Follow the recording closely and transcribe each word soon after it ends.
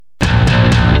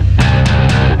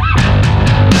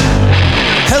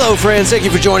Hello, friends. Thank you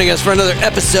for joining us for another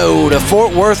episode of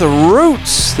Fort Worth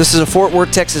Roots. This is a Fort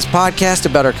Worth, Texas podcast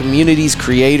about our community's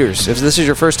creators. If this is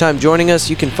your first time joining us,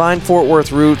 you can find Fort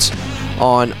Worth Roots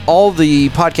on all the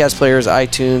podcast players,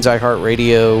 iTunes,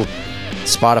 iHeartRadio,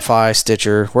 Spotify,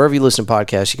 Stitcher, wherever you listen to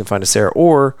podcasts, you can find us there,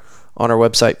 or on our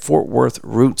website,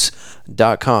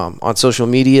 fortworthroots.com. On social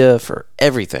media for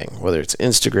everything, whether it's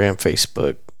Instagram,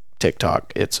 Facebook,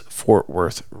 TikTok, it's Fort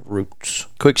Worth Roots.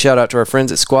 Quick shout out to our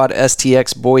friends at Squad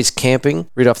STX Boys Camping.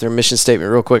 Read off their mission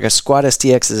statement real quick. Squad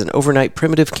STX is an overnight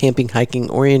primitive camping, hiking,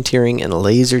 orienteering, and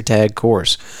laser tag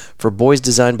course for boys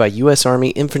designed by U.S.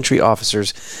 Army infantry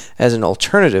officers as an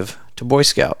alternative to Boy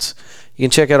Scouts. You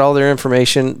can check out all their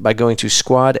information by going to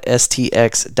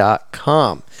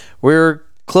squadstx.com. We're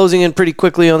closing in pretty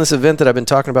quickly on this event that I've been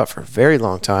talking about for a very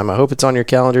long time. I hope it's on your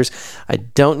calendars. I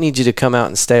don't need you to come out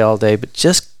and stay all day, but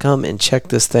just come and check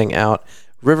this thing out.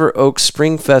 River Oaks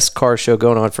Spring Fest Car Show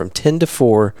going on from 10 to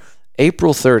 4,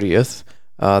 April 30th.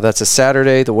 That's a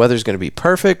Saturday. The weather's going to be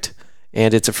perfect,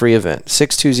 and it's a free event.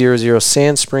 6200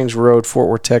 Sand Springs Road, Fort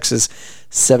Worth, Texas,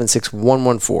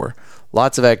 76114.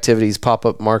 Lots of activities,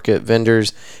 pop-up market,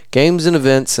 vendors, games and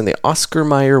events, and the Oscar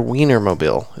Mayer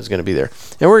Wienermobile is going to be there.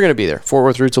 And we're going to be there. Fort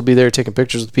Worth Roots will be there taking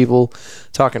pictures with people,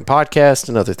 talking podcasts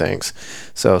and other things.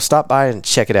 So stop by and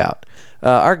check it out.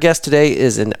 Our guest today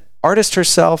is an artist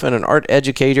herself and an art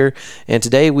educator, and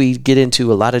today we get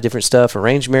into a lot of different stuff,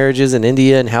 arranged marriages in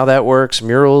India and how that works,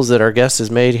 murals that our guest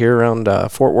has made here around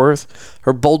Fort Worth,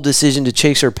 her bold decision to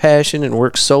chase her passion and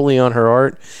work solely on her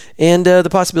art, and the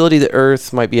possibility that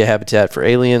Earth might be a habitat for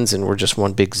aliens and we're just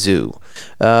one big zoo.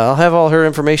 I'll have all her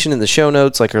information in the show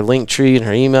notes, like her link tree and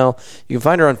her email. You can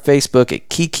find her on Facebook at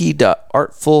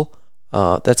kiki.artful.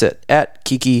 That's it, at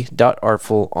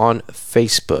kiki.artful on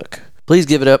Facebook. Please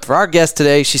give it up for our guest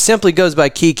today. She simply goes by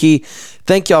Kiki.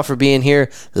 Thank y'all for being here.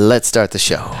 Let's start the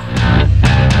show.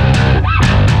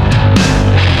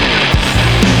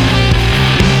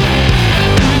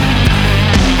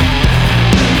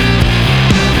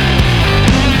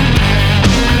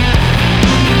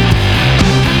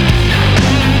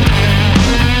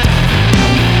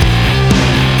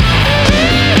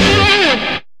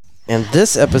 And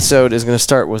this episode is going to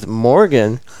start with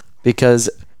Morgan because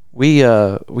we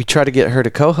try to get her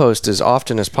to co-host as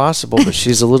often as possible, but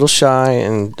she's a little shy,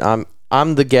 and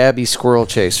I'm the Gabby squirrel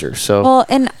chaser. So well,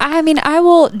 and I mean, I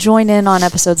will join in on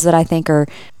episodes that I think are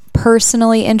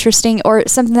personally interesting or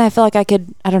something that I feel like I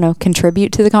could, I don't know,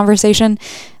 contribute to the conversation.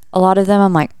 A lot of them,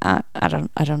 I'm like, I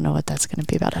don't know what that's going to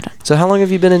be about. So how long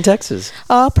have you been in Texas?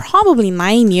 Probably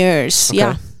 9 years. Okay.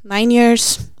 Yeah, 9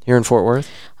 years. Here in Fort Worth?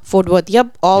 Fort Worth,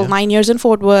 yep, 9 years in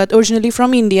Fort Worth, originally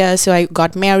from India, so I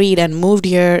got married and moved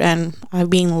here, and I've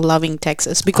been loving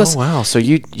Texas because... Oh, wow, so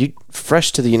you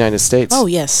fresh to the United States. Oh,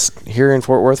 yes. Here in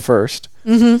Fort Worth first.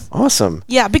 Mm-hmm. Awesome.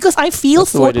 Yeah, because I feel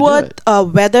Fort Worth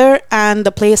weather and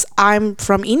the place I'm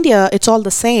from, India, it's all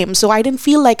the same, so I didn't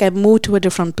feel like I moved to a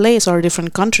different place or a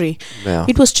different country. Yeah.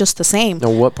 It was just the same.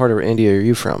 Now, what part of India are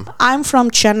you from? I'm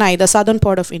from Chennai, the southern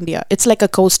part of India. It's like a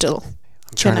coastal.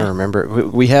 I'm trying to remember.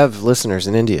 We have listeners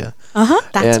in India.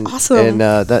 That's awesome. And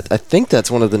I think that's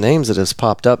one of the names that has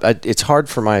popped up. It's hard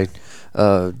for my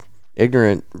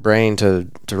ignorant brain to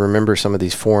remember some of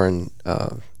these foreign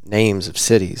names of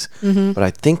cities, but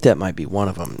I think that might be one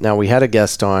of them. Now, we had a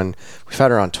guest on. We've had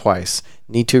her on twice.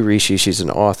 Neetu Rishi, she's an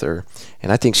author,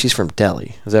 and I think she's from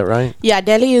Delhi. Is that right? Yeah,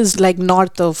 Delhi is like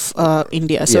north of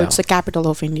India, so it's the capital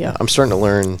of India. I'm starting to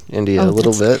learn India a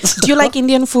little bit. Do you like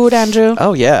Indian food, Andrew?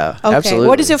 Oh, yeah, okay. Absolutely.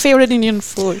 What is your favorite Indian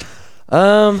food?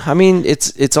 I mean,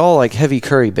 it's all like heavy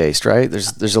curry based, right?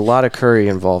 There's a lot of curry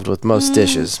involved with most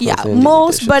dishes. Yeah,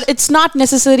 most dishes. But it's not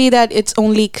necessary that it's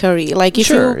only curry. Like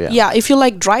if if you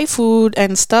like dry food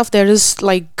and stuff, there is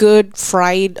like good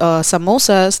fried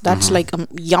samosas. That's like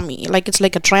yummy. Like it's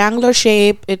like a triangular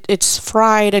shape. It's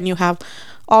fried and you have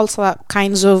all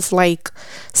kinds of like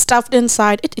stuffed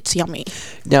inside. It's yummy.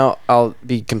 Now, I'll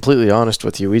be completely honest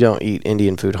with you. We don't eat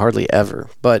Indian food hardly ever.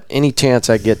 But any chance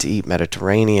I get to eat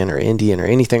Mediterranean or Indian or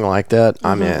anything like that,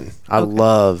 I'm in. I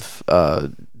love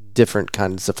different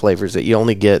kinds of flavors that you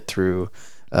only get through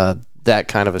that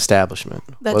kind of establishment.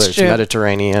 That's whether it's true.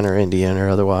 Mediterranean or Indian or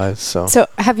otherwise. So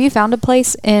have you found a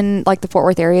place in like the Fort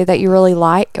Worth area that you really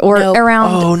like or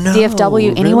around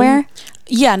DFW anywhere? Really?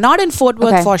 Yeah, not in Fort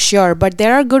Worth for sure, but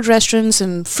there are good restaurants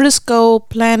in Frisco,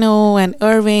 Plano, and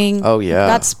Irving. Oh yeah,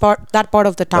 that part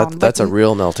of the town. That's a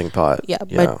real melting pot. Yeah,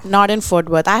 but not in Fort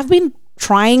Worth. I've been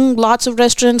trying lots of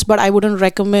restaurants, but I wouldn't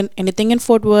recommend anything in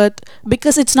Fort Worth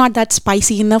because it's not that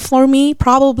spicy enough for me.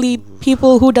 Probably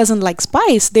people who doesn't like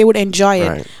spice, they would enjoy it.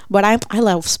 Right. But I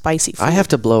love spicy food. I have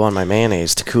to blow on my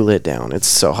mayonnaise to cool it down. It's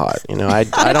so hot.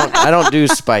 I don't do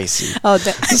spicy. Oh,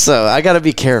 So I got to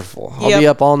be careful. I'll be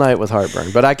up all night with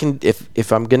heartburn. But I can,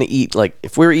 if I'm gonna eat, like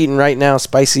if we're eating right now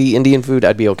spicy Indian food,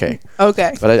 I'd be okay.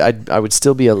 okay. But I would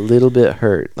still be a little bit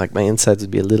hurt. Like my insides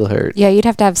would be a little hurt. Yeah, you'd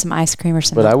have to have some ice cream or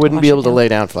something. But I wouldn't be able to down. lay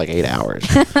down for like 8 hours.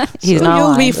 He's not You'll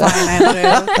lying. be fine,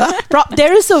 Andrew.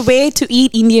 There is a way to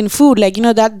eat Indian food, like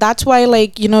that's why,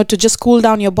 like to just cool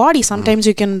down your body. Sometimes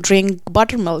you can drink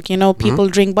buttermilk. People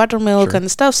drink buttermilk and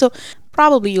stuff. So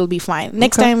probably you'll be fine.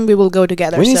 Next time we will go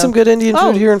together. We need some good Indian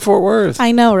food here in Fort Worth.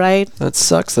 I know, right? That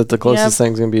sucks that the closest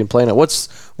thing's gonna be in Plano. What's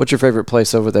your favorite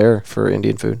place over there for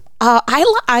Indian food?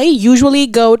 I usually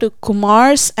go to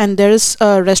Kumar's, and there's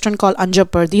a restaurant called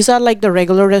Anjapur. These are like the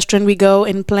regular restaurant we go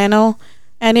in Plano,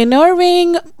 and in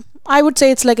Irving, I would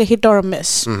say it's like a hit or a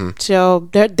miss. So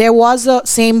there was a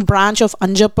same branch of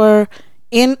Anjapur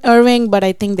in Irving, but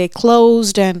I think they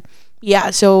closed. And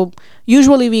so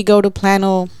usually we go to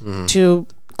Plano to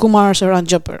Kumar's or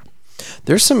Anjapur.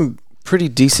 There's some pretty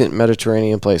decent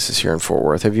Mediterranean places here in Fort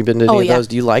Worth. Have you been to any of those?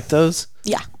 Do you like those?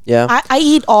 Yeah. Yeah. I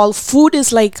eat all. Food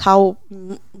is like how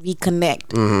we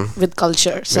connect with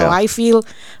culture. So I feel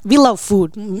we love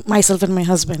food, myself and my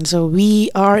husband. So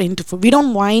we are into food. We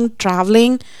don't mind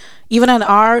traveling even an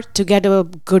hour to get a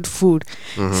good food.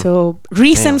 So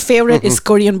recent favorite is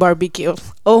Korean barbecue.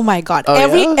 Oh my God.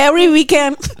 Every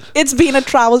weekend it's been a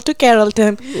travel to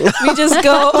Carrollton. We just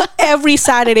go every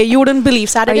Saturday. You wouldn't believe.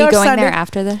 Saturday Are you or going Sunday. there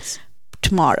after this?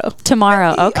 Tomorrow.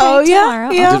 Okay. Oh, yeah, tomorrow.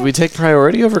 yeah. Did we take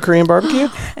priority over Korean barbecue?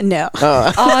 No.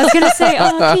 Oh, I was gonna say,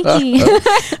 Kiki.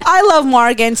 I love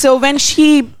Morgan. So when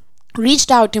she reached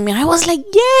out to me, I was like,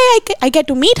 yay, I get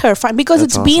to meet her because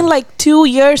it's been like 2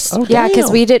 years. Oh, Yeah,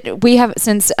 because damn. we have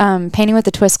since Painting with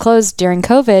the Twist closed during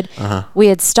COVID, we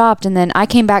had stopped, and then I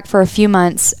came back for a few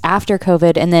months after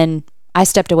COVID, and then I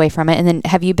stepped away from it. And then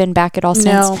have you been back at all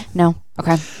since? No.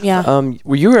 Okay. Yeah.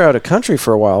 Well, you were out of country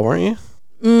for a while, weren't you?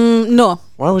 No.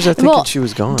 Why was I thinking she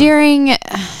was gone?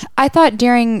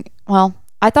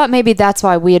 I thought maybe that's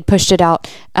why we had pushed it out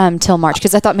till March,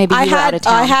 because I thought maybe you were out of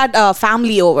town. I had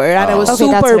family over, and I was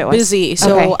Okay, that's what super it was. busy.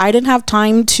 So Okay. I didn't have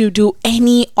time to do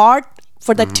any art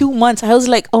for the 2 months. I was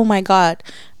like, oh my God.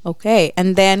 Okay.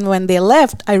 And then when they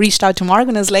left, I reached out to Morgan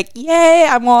and was like, yay,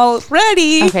 I'm all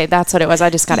ready. Okay, that's what it was. I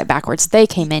just got it backwards. They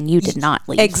came in. You did not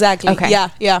leave. Exactly. Okay.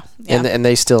 Yeah. And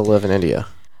they still live in India.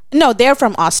 No, they're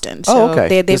from Austin. So okay.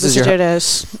 they This is your visited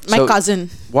us. My So- cousin.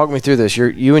 Walk me through this.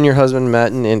 You and your husband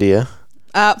met in India.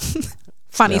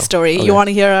 Funny story. Okay. You want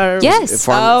to hear our... Yes.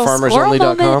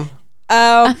 Farmersonly.com.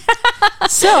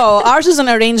 So ours is an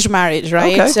arranged marriage,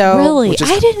 right? Okay. So Really? Which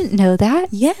is- I didn't know that.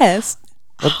 Yes.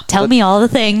 Tell me all the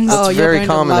things. Oh, That's you're very going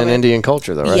to common love in it. Indian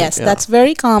culture, though, right? Yes, Yeah. that's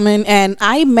very common. And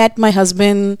I met my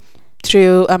husband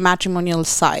through a matrimonial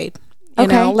site. You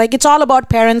Okay. know, like it's all about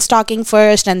parents talking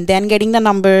first and then getting the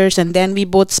numbers, and then we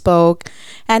both spoke.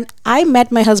 And I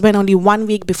met my husband only 1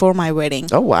 week before my wedding.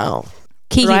 Oh, wow.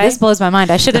 Kiki, Right? this blows my mind.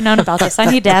 I should have known about this. I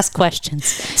need to ask questions.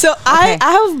 So I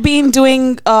have been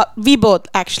doing, we both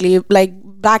actually, like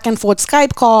back and forth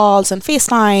Skype calls and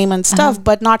FaceTime and stuff,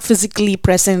 but not physically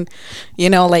present, you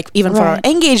know, like even for our Right.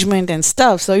 engagement and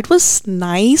stuff. So it was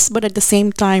nice, but at the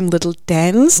same time, little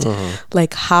tense.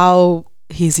 Like, how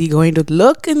is he going to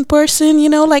look in person, you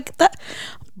know, like that.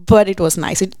 But it was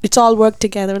nice. It's all worked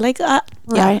together. Like,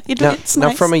 Right. yeah, it's Now,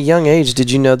 nice. from a young age,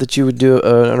 did you know that you would do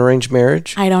an arranged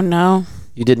marriage? I don't know.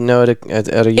 You didn't know it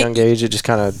at a young age? It just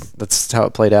kind of, that's how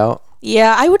it played out?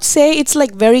 Yeah, I would say it's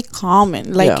like very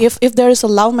common. Like Yeah. if there is a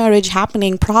love marriage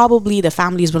happening, probably the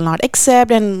families will not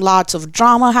accept and lots of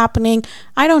drama happening.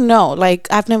 I don't know. Like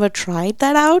I've never tried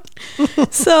that out.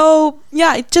 So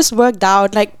yeah, it just worked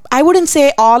out. Like I wouldn't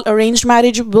say all arranged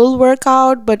marriage will work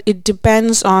out, but it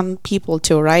depends on people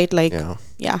too, right? Like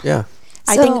Yeah. yeah.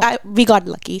 I So- think we got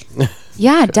lucky.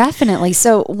 Yeah, definitely.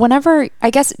 So whenever,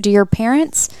 I guess, do your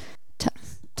parents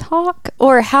talk,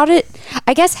 or how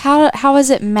is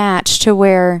it matched to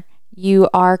where you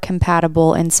are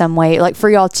compatible in some way, like for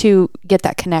y'all to get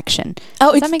that connection?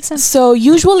 Does that make sense? So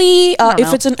usually, don't if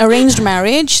know. it's an arranged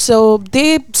marriage, so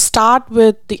they start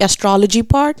with the astrology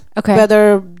part. Okay.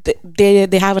 Whether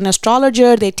they have an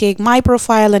astrologer, they take my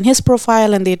profile and his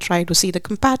profile, and they try to see the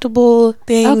compatible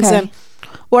things Okay. and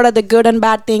what are the good and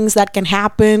bad things that can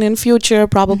happen in future.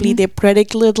 Probably they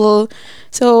predict little.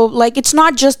 So like it's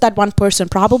not just that one person.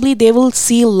 Probably they will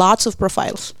see lots of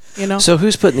profiles. You know. So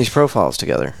who's putting these profiles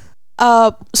together?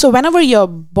 So whenever you're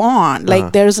born,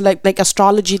 like there's like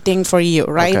astrology thing for you,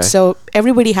 right? Okay. So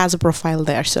everybody has a profile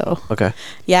there. So Okay.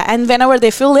 yeah, and whenever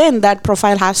they fill in, that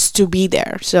profile has to be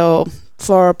there. So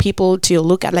for people to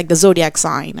look at like the zodiac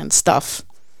sign and stuff.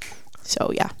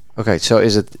 So yeah. Okay. So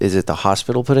is it the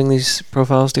hospital putting these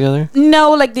profiles together?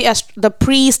 No, like the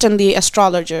priest and the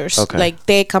astrologers, Okay. like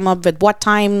they come up with what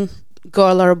time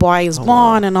girl or boy is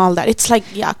born and all that. It's like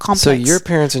complex. So your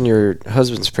parents and your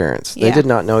husband's parents, they Yeah. did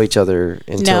not know each other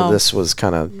until No. this was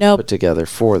kind of Nope. put together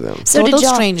for them. So Total did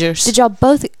y'all, strangers. Did y'all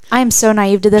both? I am so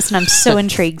naive to this, and I'm so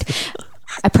intrigued.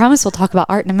 I promise we'll talk about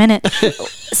art in a minute.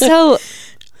 So,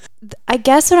 I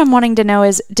guess what I'm wanting to know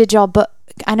is, did y'all?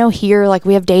 I know here, like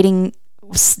we have dating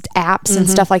apps and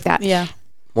stuff like that. Yeah.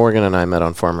 Morgan and I met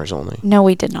on Farmers Only. No,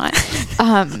 we did not.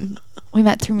 We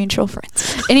met through mutual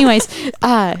friends. Anyways,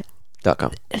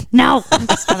 .com. no,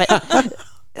 stop it.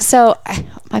 So,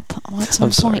 what's my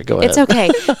I'm sorry, point? go It's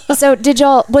ahead. okay. So,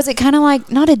 was it kind of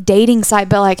like not a dating site,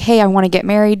 but like, hey, I want to get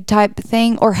married type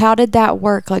thing, or how did that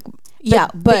work? Like,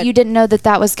 but you didn't know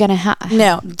that was gonna happen.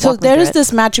 No. So there is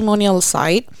this matrimonial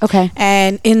site. Okay.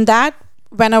 And in that,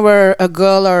 whenever a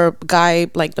girl or guy,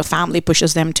 like the family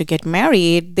pushes them to get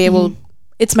married, they will.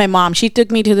 It's my mom. She took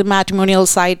me to the matrimonial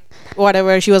site,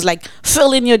 whatever. She was like,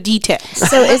 fill in your details.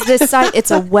 So is this site?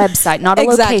 It's a website, not a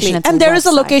location. It's And there is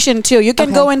a location too. You can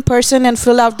Okay. go in person and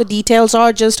fill out the details,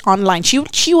 or just online.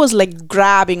 She was like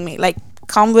grabbing me, like,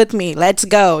 come with me, let's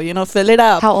go. Fill it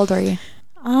up. How old are you?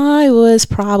 I was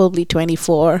probably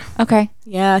 24. Okay.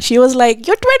 Yeah, she was like,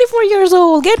 you're 24 years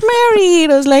old, get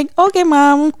married. I was like, okay,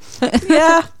 mom.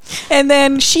 Yeah. And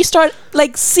then she started,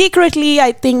 like, secretly,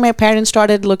 I think my parents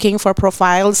started looking for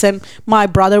profiles, and my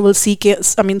brother will sneak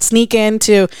in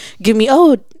to give me,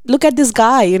 oh, look at this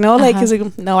guy, like, he's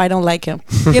like, no, I don't like him.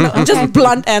 Just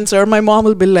blunt answer. My mom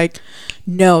will be like,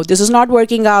 no, this is not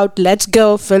working out. Let's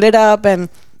go, fill it up. And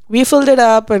we filled it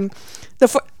up, and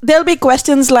there'll be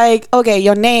questions like, okay,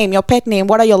 your name, your pet name,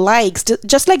 what are your likes,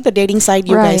 just like the dating site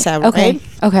you guys have, okay. right?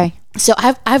 Okay. So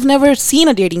I've never seen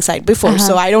a dating site before,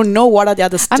 so I don't know what are the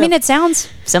other stuff. I mean, it sounds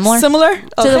similar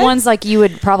to the ones like you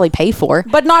would probably pay for,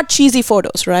 but not cheesy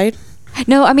photos, right?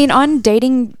 No, I mean, on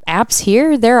dating apps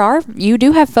here, you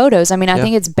do have photos. I mean, I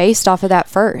think it's based off of that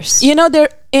first. There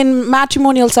in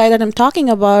matrimonial site that I'm talking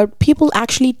about, people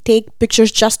actually take pictures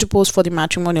just to post for the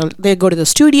matrimonial. They go to the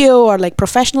studio or like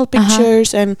professional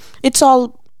pictures, and it's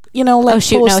all like. Oh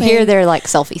shoot! posting. No, here they're like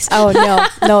selfies. Oh no,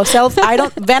 I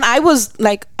don't. When I was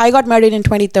like, I got married in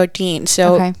 2013,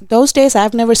 so those days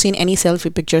I've never seen any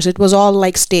selfie pictures. It was all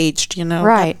like staged,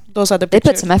 Right. Those are the They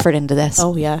pictures. put some effort into this.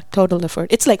 Oh yeah, total effort.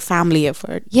 It's like family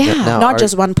effort. Yeah. Now, Not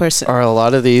just one person. Are a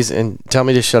lot of these, and tell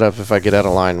me to shut up if I get out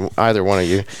of line, either one of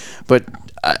you, but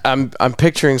I'm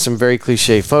picturing some very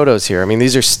cliche photos here. I mean,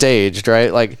 these are staged,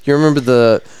 right? Like, you remember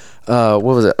the what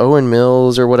was it, Owen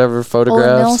Mills or whatever photographs?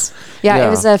 Owen Mills? Yeah, it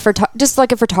was just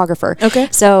like a photographer. Okay.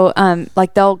 So,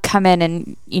 like they'll come in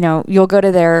and you'll go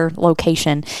to their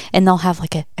location and they'll have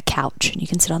like a couch and you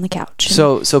can sit on the couch.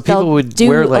 So people They'll would do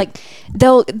wear like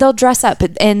they'll dress up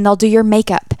and they'll do your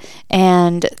makeup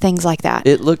and things like that.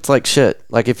 it looked like shit.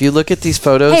 Like, if you look at these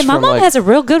photos, Hey, my from mom like, has a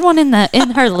real good one in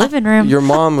her living room. your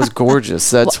mom was gorgeous.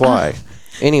 That's why.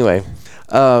 Anyway.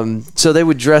 So they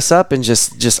would dress up in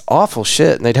just awful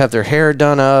shit, and they'd have their hair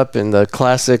done up in the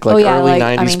classic early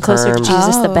 90s closer to perm.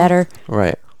 Jesus, the better.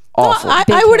 Right. No, Awful.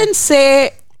 I wouldn't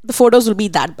say the photos will be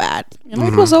that bad.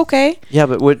 It was okay. Yeah,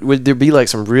 but would there be like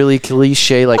some really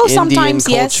cliche like Indian sometimes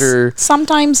culture? yes.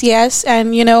 Sometimes yes,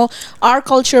 and our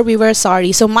culture, we wear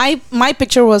sari. So my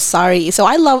picture was sari. So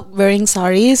I love wearing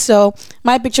saris. So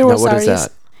my picture was what is saris.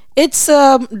 that? It's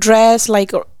a dress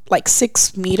like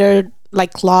 6 meter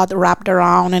like cloth wrapped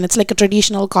around, and it's like a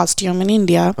traditional costume in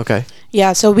India. Okay.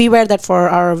 Yeah, so we wear that for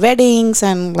our weddings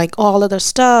and like all other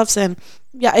stuffs, and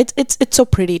yeah, it's so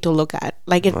pretty to look at,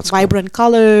 like it's vibrant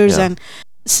colors. Yeah. And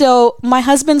so my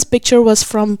husband's picture was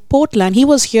from Portland. He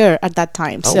was here at that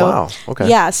time. Oh, So wow. Okay.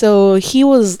 yeah, so he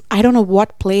was, I don't know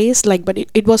what place, like, but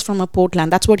it was from a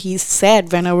Portland. That's what he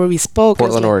said whenever we spoke. I was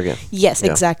Portland, like, Oregon. Yes,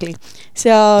 Yeah. exactly.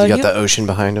 So You got he- the ocean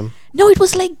behind him. no, it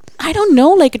was like, I don't know,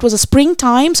 like it was a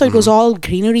springtime, so it was all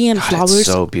greenery and God, flowers. it's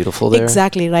so beautiful there.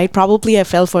 Exactly, right? Probably I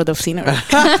fell for the scenery.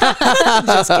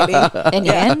 Just kidding. And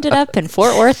you ended up in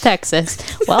Fort Worth, Texas.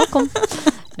 Welcome.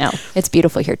 No, it's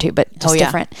beautiful here too, but just yeah.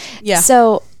 different. Yeah.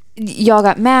 So y'all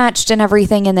got matched and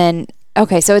everything, and then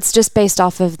so it's just based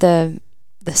off of the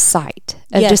site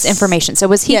of just Yes. information. So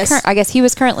was he? Yes. I guess he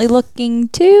was currently looking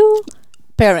to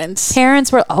Parents.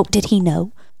 parents were. Oh, did he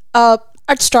know?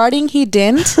 At starting, he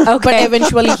didn't, but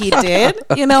eventually he did.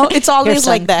 You know, it's always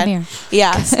like that.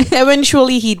 Yes,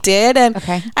 eventually he did, and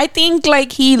I think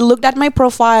like he looked at my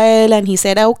profile and he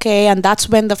said, "Okay," and that's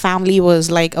when the family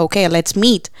was like, "Okay, let's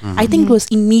meet." I think it was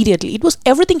immediately. It was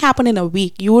everything happened in a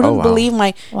week. You wouldn't believe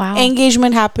my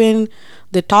engagement happened.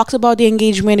 The talks about the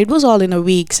engagement. It was all in a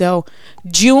week. So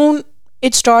June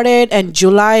it started, and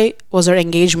July was our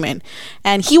engagement,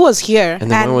 and he was here. And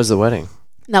then when was the wedding?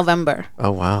 November.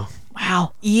 Oh wow.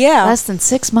 Wow. Yeah. Less than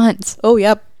 6 months. Oh,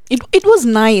 yep. It was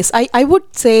nice. I would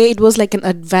say it was like an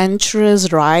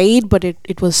adventurous ride, but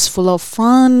it was full of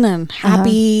fun and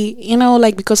happy, you know,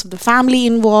 like because of the family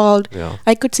involved. Yeah.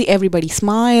 I could see everybody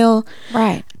smile.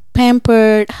 Right.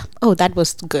 Pampered. Oh, that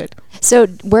was good. So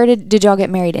where did y'all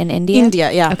get married? In India?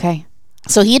 India, yeah. Okay.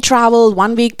 So he traveled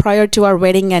 1 week prior to our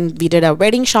wedding and we did our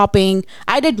wedding shopping.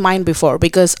 I did mine before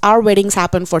because our weddings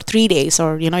happen for 3 days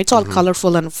or, you know, it's all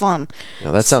colorful and fun.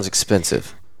 Now, that sounds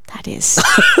expensive. That is.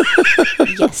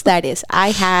 Yes, that is.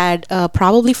 I had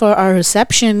probably for our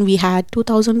reception, we had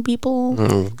 2,000 people.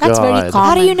 That's very common.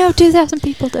 How do you know 2,000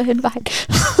 people to invite?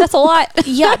 That's a lot.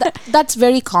 Yeah, that's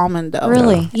very common though.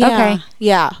 Really? Yeah. Okay.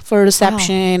 Yeah, for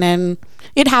reception and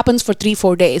it happens for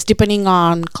 3-4 days depending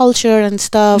on culture and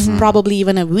stuff. Probably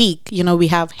even a week. You know, we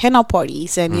have henna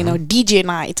parties and you know DJ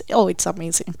nights. Oh, it's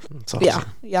amazing. That's awesome.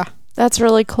 Yeah. That's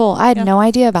really cool. I had no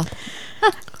idea about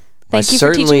that. Thank you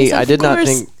for teaching me. I did not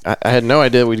think I had no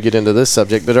idea we'd get into this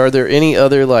subject, but are there any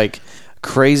other like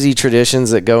crazy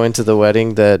traditions that go into the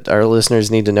wedding that our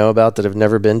listeners need to know about that have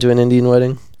never been to an Indian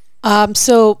wedding?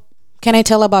 So can I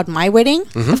tell about my wedding?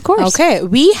 Of course. Okay.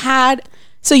 We had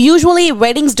so usually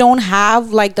weddings don't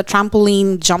have like the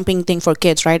trampoline jumping thing for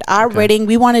kids, right? Our wedding,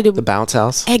 we wanted to The bounce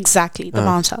house? Exactly, the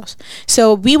bounce house.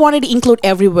 So we wanted to include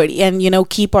everybody and, you know,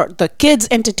 keep the kids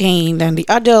entertained and the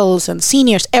adults and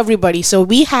seniors, everybody. So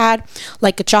we had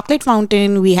like a chocolate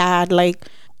fountain. We had like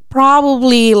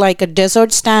probably like a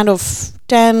dessert stand of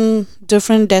 10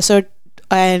 different dessert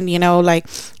and, you know, like,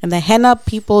 and the henna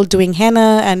people doing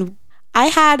henna. And I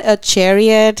had a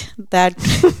chariot that...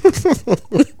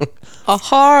 a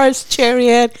horse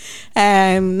chariot,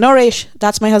 and Naresh,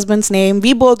 that's my husband's name.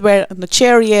 We both were on the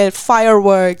chariot,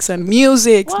 fireworks and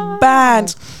music,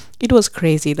 bands. It was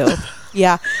crazy though.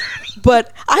 Yeah.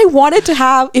 But I wanted to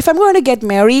have, if I'm going to get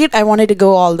married, I wanted to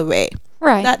go all the way.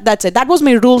 Right. That's it. That was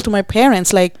my rule to my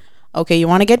parents. Like, okay, you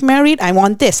want to get married? I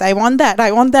want this. I want that.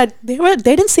 I want that. They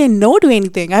didn't say no to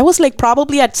anything. I was like,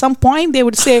 probably at some point they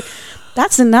would say,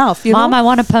 that's enough. Mom, I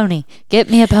want a pony. Get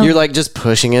me a pony. You're like just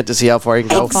pushing it to see how far you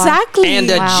can go. Exactly.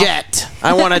 And a jet.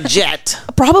 I want a jet.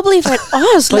 Probably if it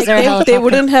was like they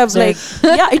wouldn't have like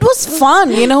it was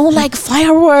fun, you know, like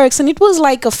fireworks, and it was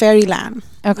like a fairyland.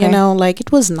 Okay. You know, like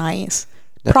it was nice.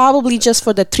 Probably just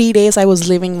for the 3 days I was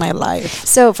living my life.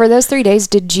 So for those 3 days,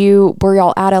 were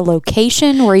y'all at a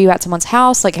location? Were you at someone's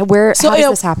house? Like how does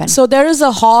this happen? So there is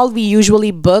a hall we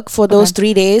usually book for those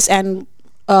 3 days, and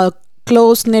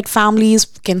close-knit families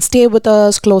can stay with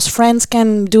us. Close friends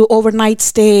can do overnight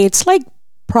stay. It's like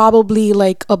probably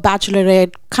like a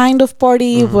bachelorette kind of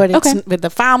party where it's with the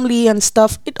family and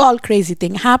stuff. It all crazy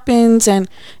thing happens. And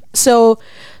so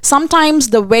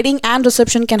sometimes the wedding and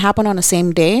reception can happen on the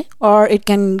same day, or it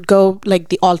can go like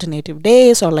the alternative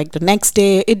days or like the next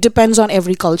day. It depends on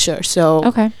every culture.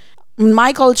 So in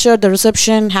my culture, the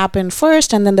reception happened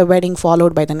first and then the wedding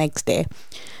followed by the next day.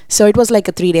 So it was like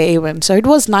a 3-day event. So it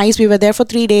was nice. We were there for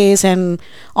 3 days, and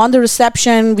on the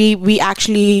reception, we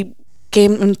actually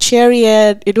came in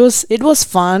chariot. It was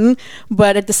fun,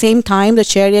 but at the same time, the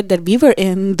chariot that we were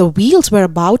in, the wheels were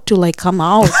about to like come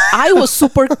out. I was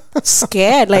super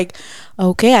scared. Like,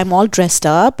 okay, I'm all dressed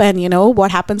up, and you know what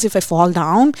happens if I fall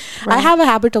down? Right. I have a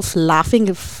habit of laughing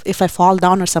if I fall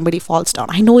down or somebody falls down.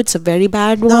 I know it's a very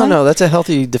bad one. No, that's a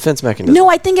healthy defense mechanism. No,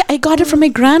 I think I got it from my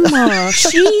grandma.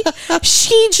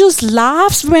 she just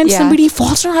laughs when somebody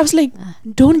falls down. I was like,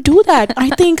 don't do that. I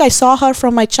think I saw her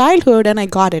from my childhood and I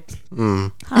got it.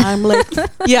 I'm like,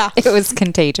 it was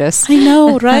contagious. I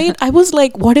know, right? I was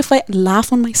like, what if I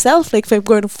laugh on myself? Like if I'm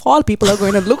going to fall, people are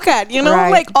going to look at, you know,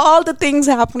 like all the things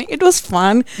happening. It was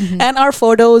fun. And our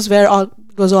photos were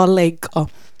all like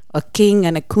a king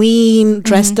and a queen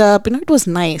dressed up. You know, it was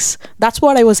nice. That's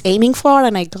what I was aiming for,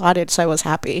 and I got it, so I was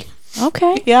happy.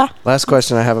 Okay. Yeah. Last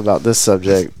question I have about this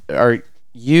subject. Are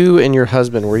you and your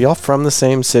husband, were y'all from the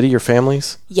same city, your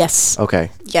families? Yes.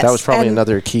 Okay. Yes. That was probably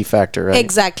another key factor, right?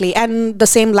 Exactly. And the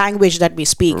same language that we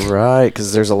speak. Right,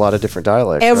 because there's a lot of different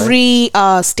dialects. Every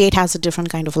state has a different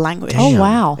kind of language. Damn. Oh,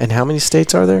 wow. And how many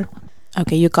states are there?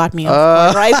 Okay, you got me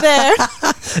right there.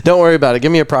 Don't worry about it.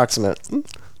 Give me approximate.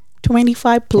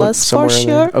 25 plus for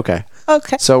sure. Okay.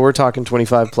 Okay. So we're talking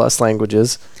 25 plus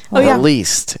languages. Oh, yeah.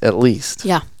 At least.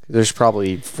 Yeah. There's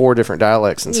probably 4 different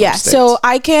dialects in some Yeah. states. So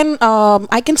I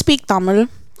can speak Tamil.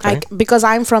 Okay. Because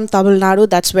I'm from Tamil Nadu,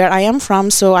 that's where I am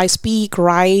from. So I speak,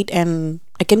 write, and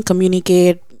I can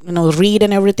communicate, read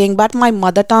and everything. But my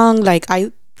mother tongue,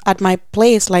 at my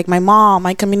place, like my mom,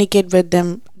 I communicate with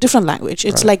them different language.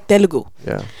 It's like Telugu.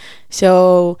 Yeah.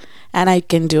 So, and I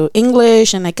can do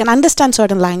English and I can understand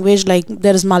certain language. Like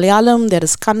there is Malayalam, there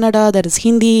is Kannada, there is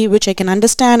Hindi, which I can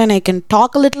understand and I can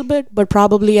talk a little bit, but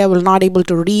probably I will not able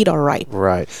to read or write.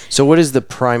 Right. So what is the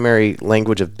primary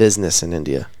language of business in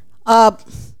India?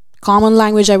 Common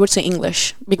language, I would say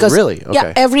English, because Really? Okay.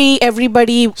 yeah, everybody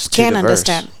can diverse.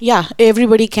 understand. Yeah,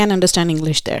 everybody can understand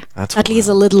English there. That's at least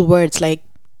a little words like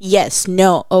yes,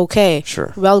 no, okay,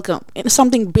 Sure. welcome,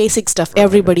 something basic stuff.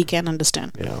 Everybody can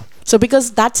understand. Yeah. So because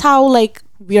that's how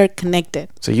we are connected.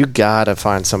 So you gotta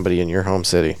find somebody in your home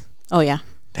city. Oh yeah.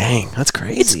 Dang, that's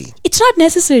crazy. It's not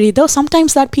necessary though.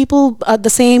 Sometimes that people are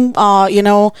the same.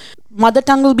 Mother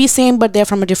tongue will be same, but they're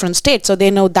from a different state, so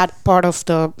they know that part of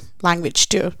the language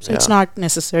too. So it's Yeah. not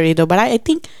necessary though. But I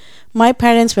think my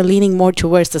parents were leaning more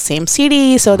towards the same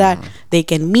city so that they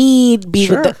can meet, be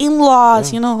Sure. with the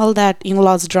in-laws, all that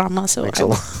in-laws drama. So Makes a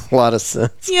lot of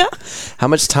sense. yeah. How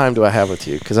much time do I have with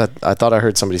you? Because I thought I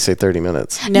heard somebody say 30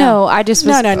 minutes. No, I just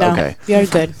was. No. Okay. We are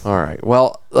good. All right.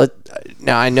 Well,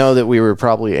 now I know that we were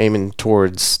probably aiming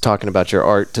towards talking about your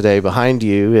art today. Behind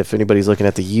you, if anybody's looking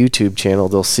at the YouTube channel,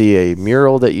 they'll see a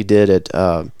mural that you did at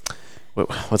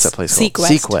what's that place called?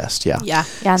 Sequest. Sequest. Yeah. Yeah.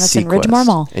 Yeah, and that's in Sequest. Ridgemore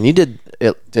Mall. And you did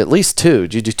at least 2.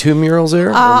 Did you do 2 murals there?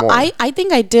 Or more? I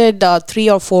think I did 3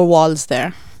 or 4 walls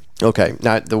there. Okay.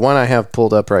 Now, the one I have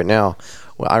pulled up right now,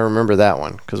 well, I remember that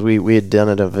one because we had done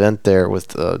an event there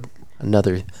with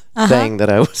another thing that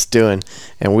I was doing,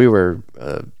 and we were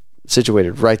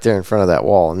situated right there in front of that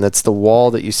wall. And that's the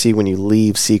wall that you see when you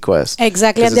leave Sequest.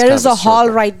 Exactly. 'Cause And it's there kind is of a hall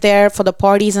circle. right there for the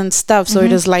parties and stuff. So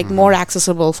it is more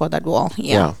accessible for that wall.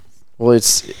 Yeah. Well,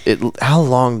 how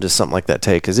long does something like that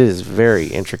take? Because it is very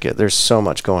intricate. There's so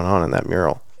much going on in that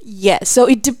mural. Yes.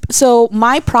 So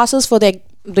my process for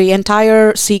the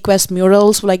entire Sequest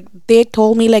murals, they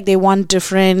told me they want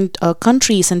different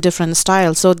countries and different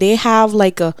styles. So they have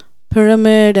a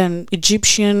pyramid and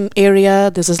Egyptian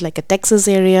area. This is a Texas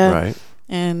area. Right.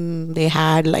 And they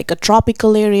had a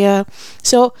tropical area.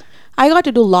 So I got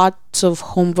to do lots of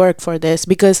homework for this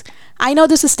because I know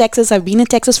this is Texas. I've been in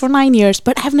Texas for 9 years,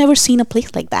 but I've never seen a place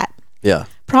like that. Yeah.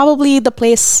 Probably the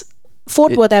place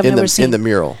Fort Worth I've never seen. In the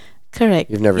mural. Correct.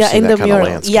 You've never seen that kind of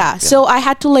landscape. Yeah. So I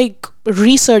had to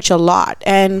research a lot.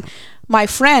 And my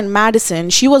friend Madison,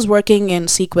 she was working in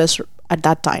Sequest at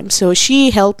that time. So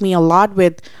she helped me a lot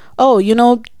with,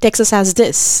 Texas has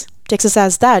this, Texas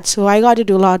has that. So I got to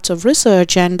do lots of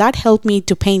research and that helped me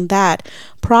to paint that.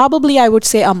 Probably I would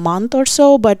say a month or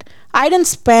so, but I didn't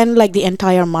spend the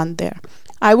entire month there.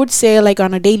 I would say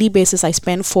on a daily basis, I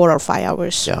spend 4 or 5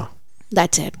 hours. Yeah.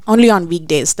 That's it. Only on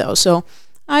weekdays though. So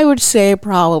I would say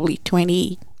probably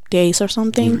 20 days or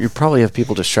something. You probably have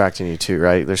people distracting you too,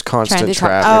 right? There's constant Trying to talk-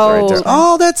 traffic right there.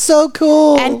 Oh, that's so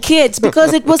cool. And kids,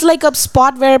 because it was a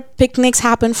spot where picnics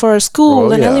happen for school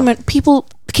Oh, and yeah.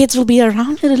 kids will be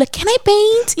around and they're like, can I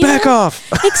paint? You Back know?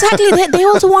 off. Exactly. They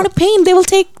also want to paint. They will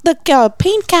take the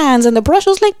paint cans and the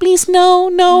brushes please,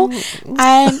 no.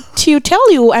 And to tell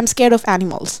you, I'm scared of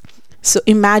animals. So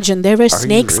imagine there were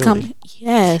snakes really? coming.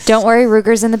 Yes. Don't worry,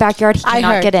 Ruger's in the backyard. He I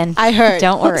cannot heard. get in. I heard.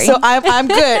 Don't worry. So I'm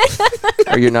good.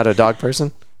 Are you not a dog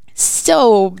person?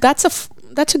 So that's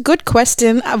a good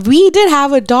question. We did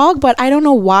have a dog, but I don't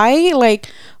know why.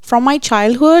 From my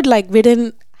childhood, we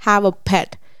didn't have a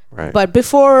pet. Right. But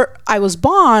before I was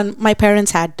born, my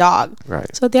parents had dog.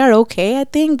 Right. So they're okay, I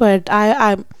think. But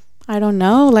I don't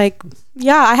know.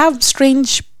 I have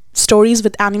strange stories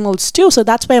with animals too. So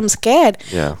that's why I'm scared.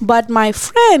 Yeah. But my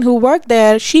friend who worked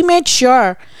there, she made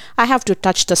sure I have to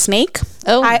touch the snake.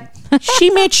 Oh. She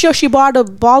made sure she brought a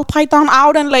ball python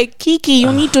out and Kiki,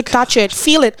 you need to touch it,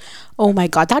 feel it. Oh my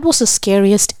God, that was the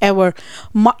scariest ever.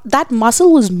 That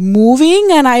muscle was moving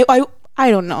and I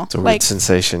don't know. It's a weird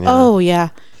sensation. Yeah. Oh yeah.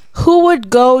 Who would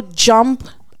go jump?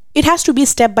 It has to be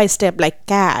step by step,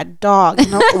 cat, dog,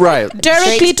 Right.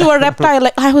 directly to a reptile.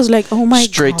 I was like, oh my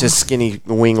Straight God. to skinny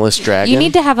wingless dragon. You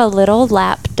need to have a little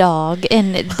lap dog,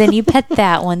 and then you pet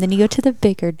that one. Then you go to the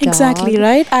bigger dog. Exactly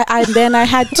right. Then I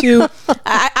had to.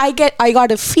 I got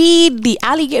to feed the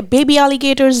baby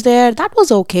alligators there. That was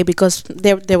okay because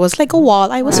there was a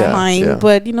wall. I was Yeah, fine, yeah.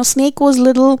 but snake was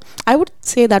little. I would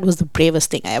say that was the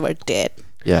bravest thing I ever did.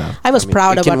 Yeah. I was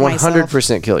proud it about can myself.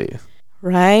 100% kill you.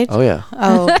 Right? Oh yeah.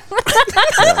 Oh,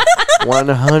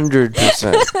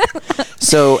 100%.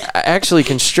 So actually,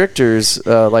 constrictors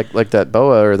like that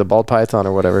boa or the ball python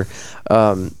or whatever,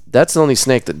 that's the only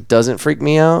snake that doesn't freak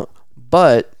me out,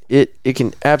 but it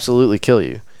can absolutely kill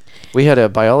you. We had a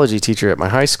biology teacher at my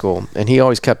high school, and he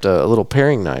always kept a little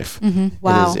paring knife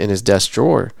in his desk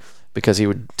drawer, because he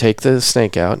would take the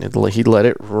snake out and he'd let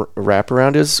it wrap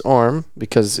around his arm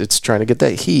because it's trying to get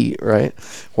that heat, right,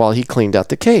 while he cleaned out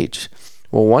the cage.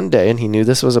 Well, one day, and he knew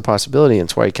this was a possibility, and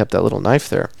that's why he kept that little knife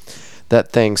there,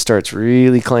 that thing starts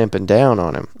really clamping down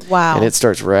on him. Wow. And it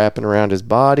starts wrapping around his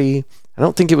body. I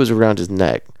don't think it was around his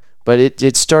neck, but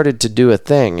it started to do a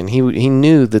thing, and he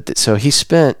knew that. So he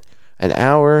spent an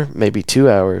hour, maybe 2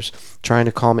 hours, trying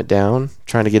to calm it down,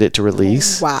 trying to get it to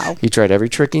release. Wow. He tried every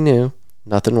trick he knew.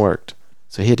 Nothing worked.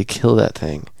 So he had to kill that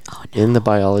thing in the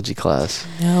biology class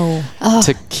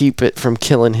to keep it from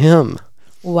killing him.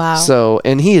 Wow. So,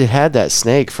 and he had that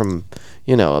snake from,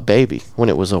 a baby when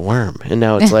it was a worm, and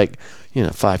now it's like,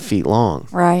 5 feet long.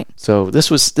 Right. So this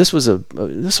was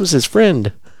his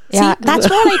friend. Yeah. See, that's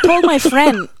what I told my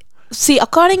friend. See,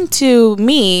 according to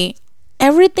me,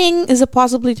 everything is a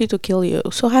possibility to kill you.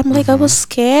 So I'm like, I was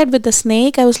scared with the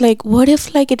snake. I was like, what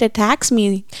if it attacks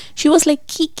me? She was like,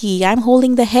 Kiki, I'm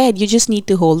holding the head. You just need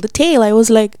to hold the tail. I was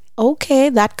like, okay,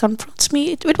 that confronts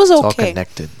me. It was okay. It's all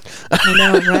connected. I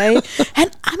know, right?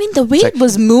 And I mean, the way it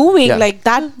was moving, like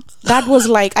that was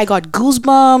like, I got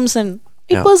goosebumps, and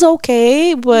it was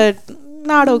okay, but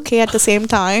not okay at the same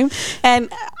time.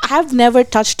 And I've never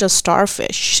touched a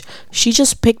starfish. She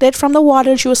just picked it from the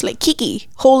water. She was like, Kiki,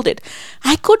 hold it.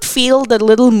 I could feel the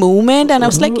little movement, and I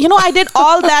was like, I did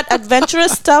all that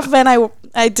adventurous stuff when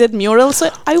I did murals. So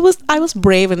I was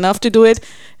brave enough to do it.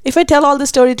 If I tell all this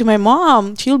story to my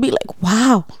mom, she'll be like,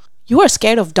 wow, you are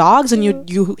scared of dogs and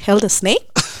you held a snake?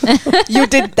 You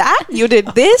did that? You did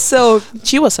this? So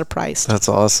she was surprised. That's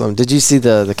awesome. Did you see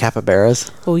the capybaras?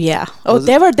 Oh yeah. Oh,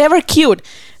 they were cute.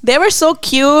 They were so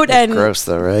cute and gross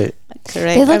though, right?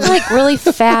 Correct. They look like really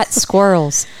fat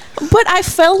squirrels. But I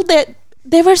felt that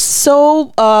they were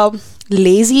so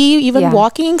lazy even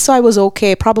walking, so I was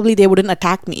okay. Probably they wouldn't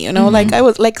attack me, like I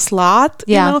was like sloth.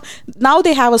 Now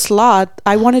they have a sloth.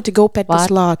 I wanted to go pet the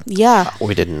sloth. Yeah,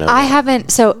 we didn't know I that.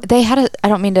 haven't. So they had I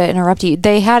don't mean to interrupt you.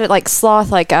 They had it like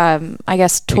sloth, like I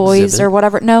guess toys Exhibit. or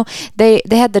whatever. No, they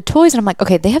had the toys, and I'm like,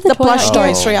 okay, they have the toy plush out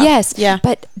toys. there. Yeah. Yes, Yeah.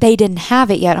 but they didn't have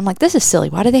it yet. I'm like, this is silly.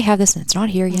 Why do they have this and it's not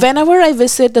here yet? Whenever I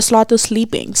visit, the sloth is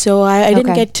sleeping, so I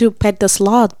didn't get to pet the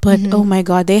sloth. But oh my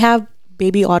god, they have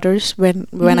baby otters. When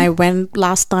I went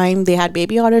last time, they had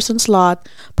baby otters and sloth.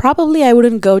 Probably I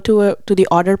wouldn't go to the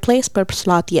otter place, but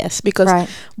sloth, yes, because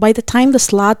by the time the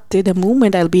sloth did a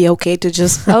movement, I'll be okay to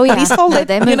just hold it.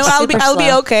 They move I'll be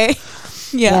slow. okay.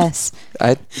 Yeah. Yes.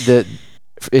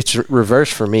 It's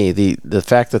reversed for me. The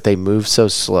fact that they move so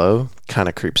slow kind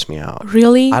of creeps me out.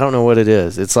 Really? I don't know what it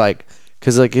is. It's like,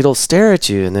 because like it'll stare at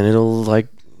you and then it'll like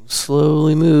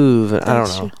slowly move. I don't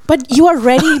know. But you are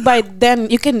ready by then.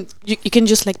 You can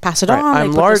just like pass it on.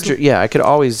 I'm larger. Yeah, I could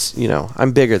always,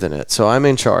 I'm bigger than it, so I'm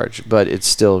in charge. But it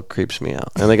still creeps me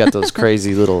out. And they got those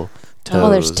crazy little toes. Oh,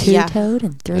 there's two-toed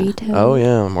and three-toed. Oh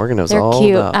yeah, Morgan knows They're all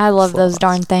cute. about I love those sloths.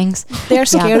 darn things. They're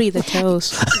scary. The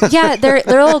toes. Yeah, their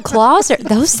little claws.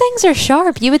 Those things are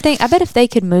sharp. You would think. I bet if they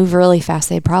could move really fast,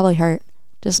 they'd probably hurt.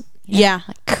 Just Yeah.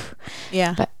 like,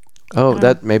 Yeah. But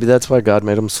Maybe that's why God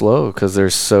made them slow, because they're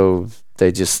so. They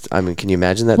just. I mean, can you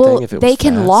imagine that well, thing if it they was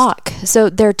can fast? lock, so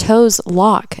their toes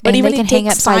lock, But and even they can it hang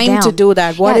takes upside time down to do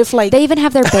that. What if like they even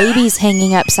have their babies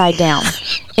hanging upside down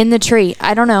in the tree?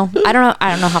 I don't know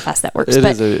how fast that works. It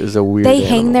but is a weird. they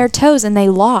hang animal. their toes and they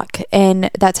lock,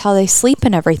 and that's how they sleep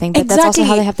and everything. But that's also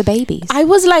how Exactly. they have the babies. I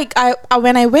was like,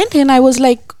 when I went in, I was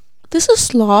like, this is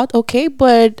sloth, okay,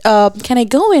 but can I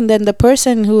go in? Then the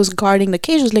person who was guarding the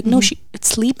cage was like, no, it's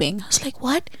sleeping. I was like,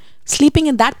 what? Sleeping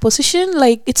in that position?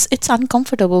 Like it's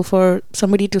uncomfortable for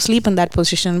somebody to sleep in that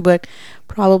position, but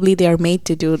probably they are made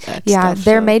to do that. Yeah, stuff,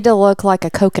 they're so. made to look like a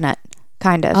coconut,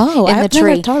 kind of. Oh, in I've the tree.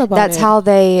 never thought about That's it. how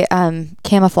they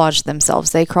camouflage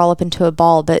themselves. They crawl up into a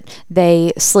ball, but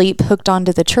they sleep hooked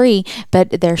onto the tree.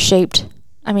 But they're shaped.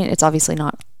 I mean, it's obviously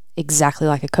not exactly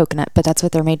like a coconut, but that's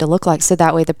what they're made to look like. So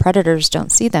that way the predators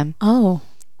don't see them. Oh,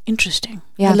 interesting.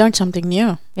 Yeah. I learned something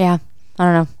new. Yeah, I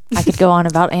don't know. I could go on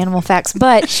about animal facts,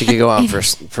 but She could go on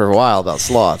for a while about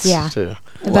sloths. Yeah. Too.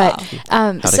 but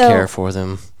How to so care for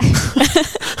them.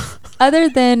 other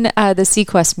than the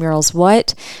Sequest murals,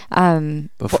 what?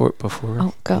 Before.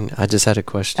 Oh, go. I just had a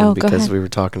question Oh, go because ahead. we were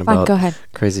talking Fine, about go ahead.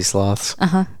 crazy sloths,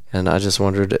 Uh-huh. and I just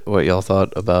wondered what y'all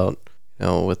thought about,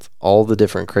 with all the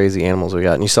different crazy animals we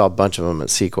got, and you saw a bunch of them at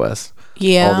Sequest.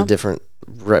 Yeah. All the different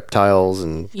reptiles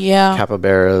and Yeah.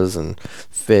 capybaras and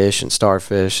fish and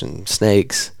starfish and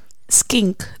snakes.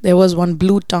 Skink. There was one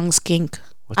blue tongue skink.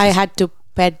 What's I this? had to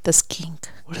pet the skink.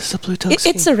 What is the blue tongue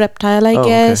skink? It's a reptile, I Oh,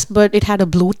 guess, but it had a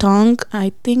blue tongue.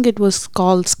 I think it was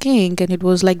called skink, and it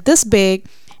was like this big.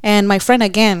 And my friend,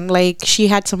 again, like she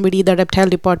had somebody, the reptile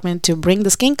department, to bring the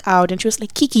skink out, and she was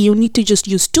like, Kiki, you need to just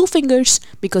use 2 fingers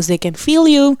because they can feel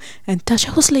you and touch.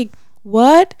 I was like,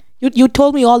 what? You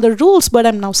told me all the rules, but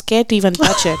I'm now scared to even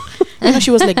touch it.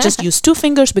 She was like, just use 2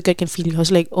 fingers because I can feel you. I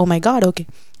was like, oh my God, okay.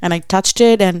 And I touched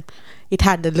it, and it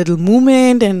had the little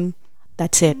movement, and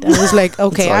that's it. I was like,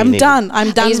 okay, all you I'm needed. done.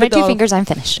 I'm done I use my with 2 all. fingers. I'm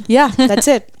finished. Yeah, that's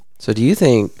it. So do you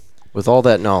think, with all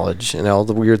that knowledge and all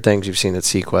the weird things you've seen at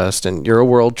SeaQuest, and you're a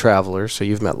world traveler, so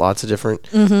you've met lots of different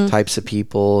types of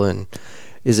people, and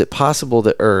is it possible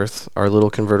that Earth, our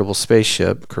little convertible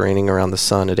spaceship careening around the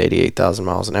sun at 88,000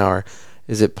 miles an hour,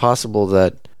 is it possible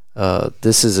that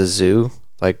this is a zoo?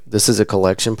 Like, this is a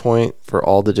collection point for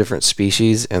all the different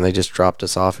species, and they just dropped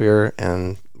us off here,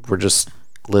 and we're just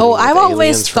living Oh, with I've aliens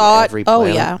always from thought, every oh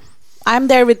planet? yeah, I'm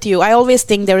there with you. I always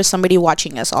think there is somebody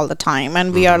watching us all the time,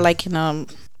 and we are like in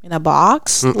a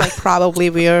box. Like probably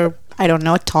we are, I don't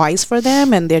know, toys for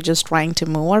them, and they're just trying to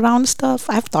move around stuff.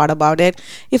 I've thought about it.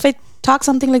 If I talk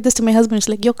something like this to my husband, it's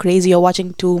like, you're crazy. You're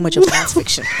watching too much of science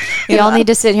fiction. You Y'all know? need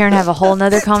to sit here and have a whole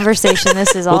nother conversation.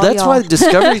 This is all Well, that's y'all. why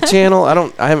Discovery Channel,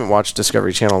 I haven't watched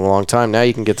Discovery Channel in a long time. Now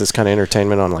you can get this kind of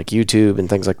entertainment on like YouTube and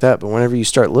things like that. But whenever you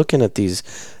start looking at these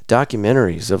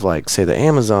documentaries of like, say, the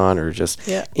Amazon or just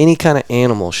any kind of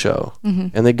animal show,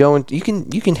 and they go and you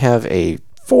can have a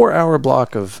 4-hour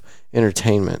block of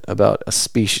entertainment about a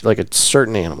species, like a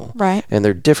certain animal, Right. and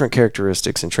their different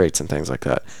characteristics and traits and things like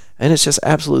that, and it's just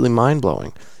absolutely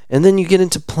mind-blowing. And then you get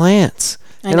into plants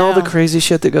I and all the know. crazy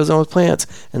shit that goes on with plants,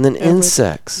 and then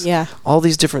insects, Yeah. all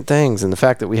these different things, and the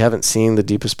fact that we haven't seen the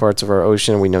deepest parts of our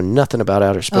ocean, we know nothing about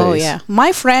outer space. Oh yeah,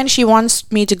 my friend, she wants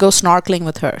me to go snorkeling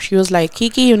with her. She was like,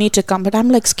 Kiki, you need to come, but I'm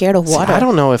like scared of See, water. I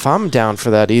don't know if I'm down for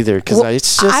that either, because Well,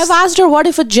 it's just I've asked her, what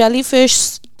if a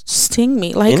jellyfish sting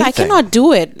me? Like I Anything. cannot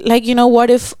do it. Like, you know, what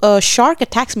if a shark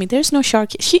attacks me? There's no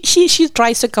shark. She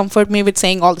tries to comfort me with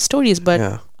saying all the stories, but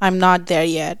Yeah. I'm not there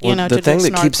yet. Well, You know, the to thing do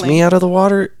that keeps snorkeling. me out of the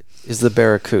water is the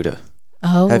barracuda.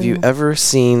 Oh, Have you ever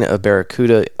seen a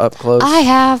barracuda up close? I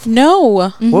have.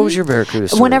 No. What was your barracuda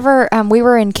story? Whenever we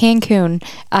were in Cancun,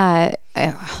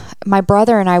 my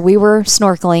brother and I, we were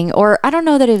snorkeling, or I don't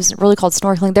know that it was really called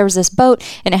snorkeling. There was this boat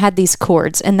and it had these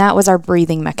cords, and that was our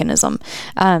breathing mechanism.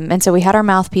 And so we had our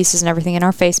mouthpieces and everything in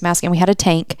our face mask, and we had a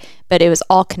tank, but it was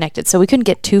all connected. So we couldn't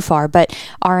get too far. But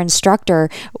our instructor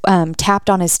tapped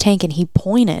on his tank and he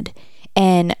pointed.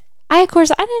 And of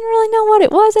course, I didn't really know what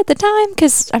it was at the time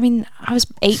because, I mean, I was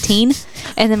 18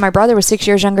 and then my brother was 6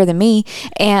 years younger than me.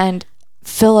 And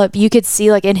Philip, you could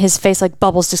see like in his face, like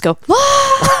bubbles just go,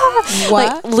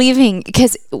 like leaving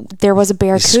because there was a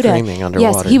barracuda. screaming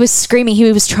underwater. Yes, he was screaming.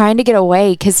 He was trying to get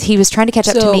away because he was trying to catch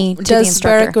up to me, to the does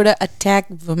instructor. barracuda attack,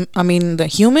 the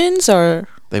humans or?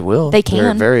 They will. They They're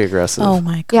can. very aggressive. Oh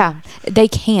my God. Yeah, they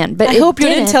can. But I it hope you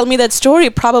didn't tell me that story.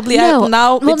 Probably No.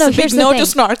 now Well, it's no, a big here's the no to thing.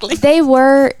 snorkeling. They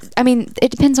were, I mean,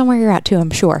 it depends on where you're at too, I'm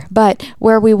sure. But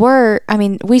where we were, I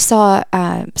mean, we saw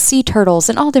sea turtles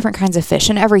and all different kinds of fish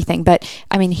and everything. But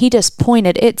I mean, he just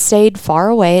pointed, it stayed far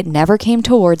away, it never came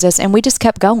towards us, and we just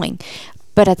kept going.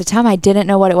 But at the time, I didn't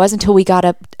know what it was until we got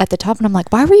up at the top, and I'm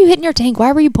like, why were you hitting your tank?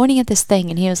 Why were you pointing at this thing?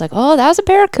 And he was like, oh, that was a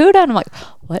barracuda. And I'm like,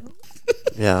 what?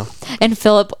 Yeah. And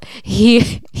Philip,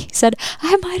 he said,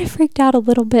 I might have freaked out a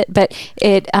little bit, but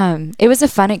it was a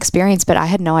fun experience, but I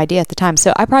had no idea at the time.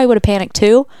 So I probably would have panicked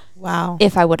too Wow.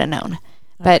 if I would have known.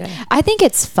 But Okay. I think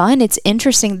it's fun. It's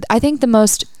interesting. I think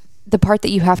the part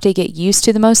that you have to get used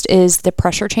to the most is the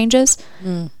pressure changes.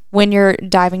 When you're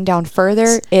diving down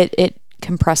further, it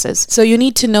compresses. So you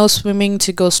need to know swimming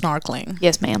to go snorkeling.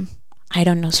 Yes, ma'am. I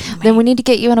don't know swimming. Then we need to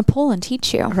get you in a pool and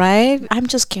teach you. Right? I'm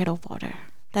just scared of water.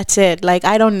 That's it. Like,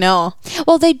 I don't know.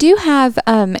 Well, they do have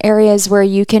areas where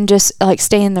you can just like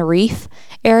stay in the reef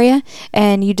area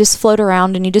and you just float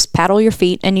around and you just paddle your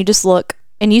feet and you just look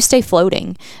and you stay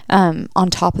floating on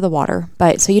top of the water.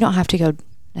 But so you don't have to go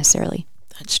necessarily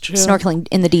That's true. snorkeling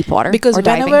in the deep water Because or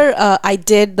diving. whenever I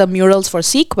did the murals for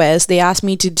SeaQuest, they asked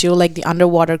me to do like the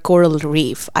underwater coral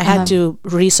reef. I had to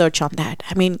research on that.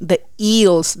 I mean, the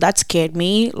eels, that scared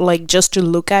me. Like, just to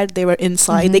look at, they were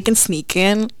inside. They can sneak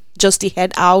in, just the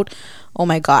head out. Oh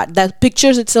my God. That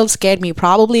pictures itself scared me.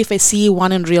 Probably if I see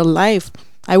one in real life,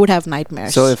 I would have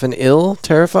nightmares. So if an eel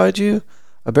terrified you,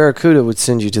 a barracuda would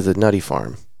send you to the nutty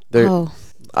farm. Oh.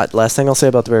 Last thing I'll say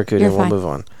about the barracuda, You're and we'll fine. move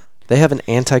on. They have an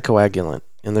anticoagulant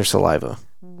in their saliva.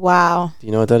 Wow. Do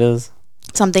you know what that is?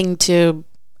 Something to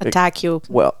attack you.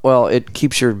 Well, it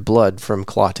keeps your blood from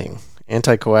clotting.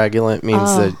 Anticoagulant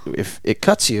means that if it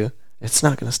cuts you, it's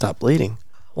not going to stop bleeding.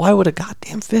 Why would a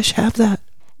goddamn fish have that?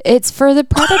 It's for the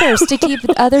predators to keep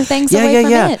other things away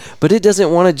from it. But it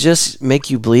doesn't want to just make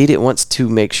you bleed. It wants to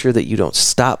make sure that you don't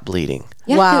stop bleeding.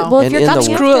 Yeah, Wow. Well, if And you're in the-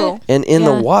 cutting cruel. And in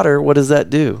the water, what does that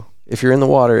do? If you're in the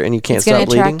water and you can't It's gonna stop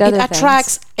bleeding, attract other It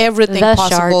attracts everything The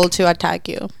possible shark. to attack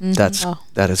you.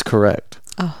 that is correct.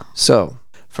 Oh. So,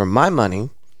 for my money,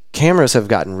 cameras have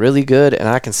gotten really good, and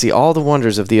I can see all the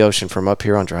wonders of the ocean from up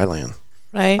here on dry land.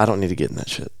 Right? I don't need to get in that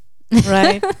shit.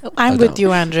 Right. I'm with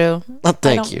you, Andrew. Oh,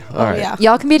 thank you. All right. Yeah.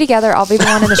 Y'all can be together. I'll be the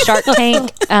one in the shark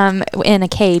tank in a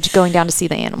cage going down to see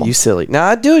the animal. You silly. Now,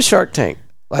 I'd do a Shark Tank,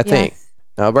 I think.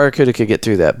 Now, a barracuda could get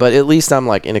through that, but at least I'm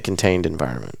like in a contained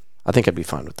environment. I think I'd be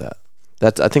fine with that.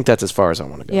 I think that's as far as I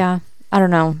want to go. Yeah. I don't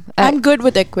know. I'm good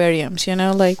with aquariums,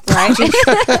 right?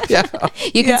 Yeah.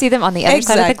 You can see them on the other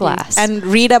side of the glass. And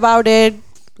read about it,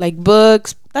 like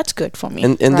books. That's good for me.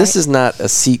 And this Right. is not a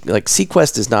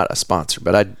Sequest is not a sponsor,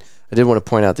 but I did want to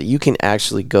point out that you can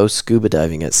actually go scuba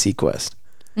diving at Sequest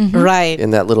Right.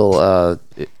 in that little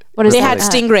What is They that?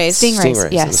 had stingrays. Stingrays,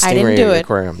 in yes. the I didn't stingray do it.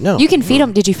 aquarium. No, You can feed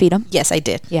them. Did you feed them? Yes, I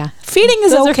did. Yeah. Feeding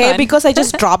is Those are okay fun. because I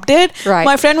just dropped it. Right.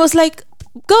 My friend was like,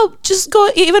 just go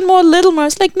even more little more.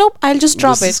 It's like, nope, I'll just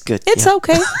drop This it. is good, It's yeah.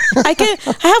 okay. I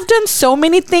have done so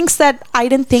many things that I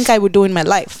didn't think I would do in my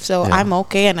life. So Yeah. I'm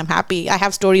okay and I'm happy. I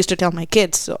have stories to tell my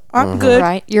kids. So I'm good.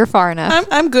 Right. You're far enough.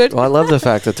 I'm good. Well, I love the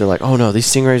fact that they're like, oh no, these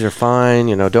stingrays are fine.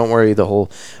 Don't worry. The whole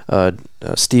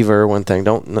Steve Irwin thing.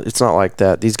 It's not like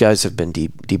that. These guys have been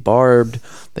debarbed.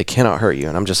 They cannot hurt you.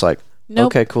 And I'm just like, Nope.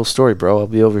 okay, cool story, bro. I'll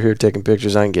be over here taking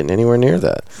pictures. I ain't getting anywhere near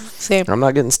that. Same. I'm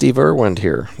not getting Steve Irwin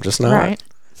here. I'm just not. Right.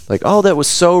 Like, oh, that was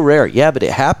so rare. Yeah, but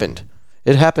it happened.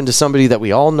 It happened to somebody that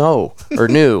we all know or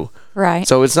knew. Right.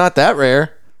 So it's not that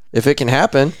rare if it can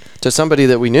happen to somebody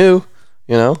that we knew.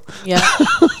 Yeah.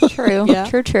 True. Yeah.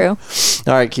 True.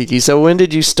 All right, Kiki. So when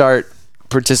did you start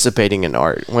participating in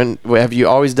art? When have you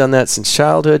always done that since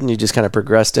childhood, and you just kind of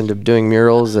progressed into doing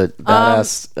murals at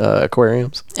badass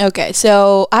aquariums? Okay,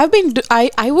 so I've been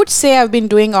I would say I've been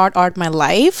doing art my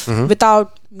life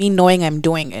without me knowing I'm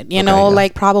doing it. yeah.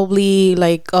 Like probably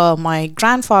like my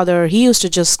grandfather, he used to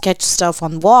just sketch stuff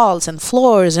on walls and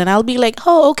floors, and I'll be like,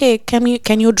 oh, okay,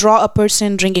 can you draw a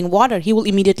person drinking water? He will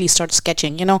immediately start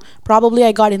sketching. Probably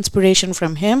I got inspiration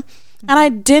from him, and I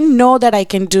didn't know that I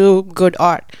can do good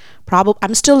art.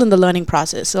 I'm still in the learning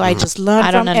process, so I just learned.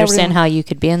 I don't from understand everyone. how you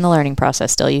could be in the learning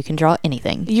process still. You can draw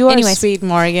anything. You are Anyways, sweet,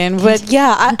 Morgan. But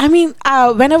yeah, I mean,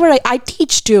 whenever I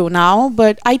teach too now,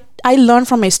 but I learn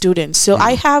from my students. So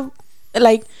I have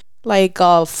like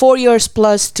 4 years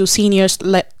plus to seniors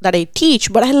that I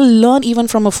teach, but I learn even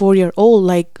from a 4-year-old,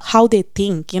 like how they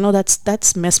think.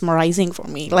 That's mesmerizing for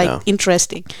me, like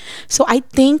interesting. So I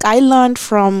think I learned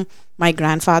from my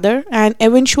grandfather, and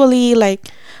eventually, like,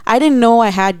 I didn't know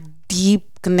I had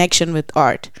deep connection with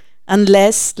art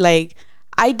unless like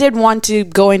I did want to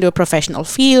go into a professional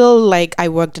field. Like I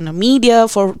worked in a media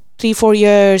for 3-4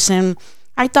 years, and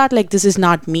I thought like, this is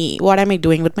not me. What am I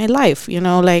doing with my life?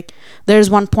 Like there's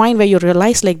one point where you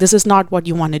realize like this is not what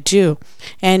you want to do.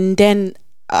 And then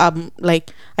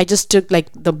like I just took like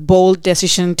the bold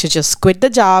decision to just quit the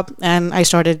job, and I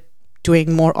started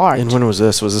doing more art. And when was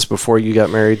this? Was this before you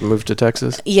got married and moved to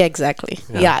Texas? Yeah, exactly.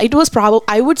 Yeah, it was probably,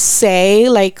 I would say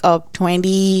like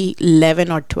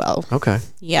 2011 or 12. Okay.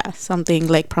 Yeah, something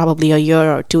like probably a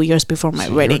year or 2 years before my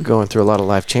So wedding. you were going through a lot of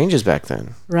life changes back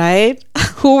then. Right?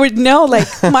 Who would know? Like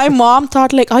my mom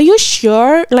thought like, are you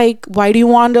sure? Like, why do you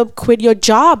want to quit your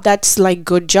job? That's like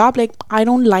good job. Like, I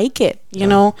don't like it.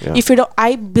 Yeah. If you don't,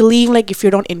 I believe like if you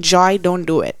don't enjoy, don't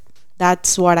do it.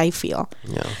 That's what I feel.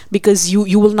 Yeah. Because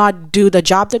you will not do the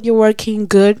job that you're working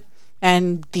good,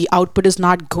 and the output is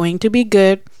not going to be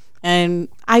good, and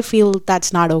I feel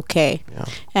that's not okay. Yeah.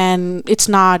 And it's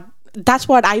not, that's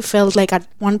what I felt like at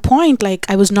one point, like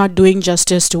I was not doing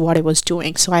justice to what I was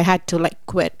doing, so I had to like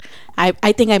quit.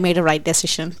 I think I made a right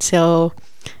decision. So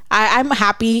I'm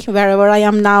happy wherever I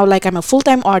am now. Like I'm a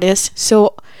full-time artist.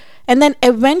 So and then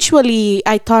eventually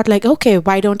I thought like, okay,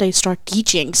 why don't I start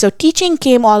teaching? So teaching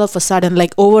came all of a sudden,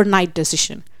 like overnight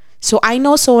decision. So I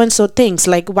know so and so things,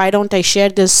 like why don't I share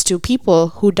this to people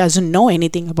who doesn't know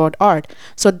anything about art?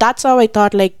 So that's how I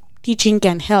thought like teaching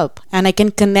can help, and I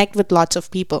can connect with lots of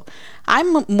people.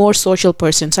 I'm a more social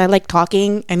person, so I like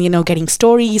talking and getting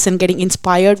stories and getting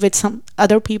inspired with some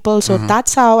other people. So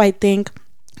that's how I think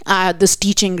this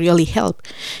teaching really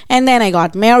helped. And then I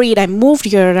got married, I moved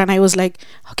here, and I was like,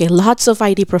 okay, lots of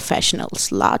IT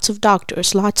professionals, lots of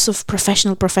doctors, lots of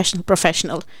professional.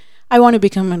 I want to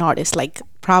become an artist. Like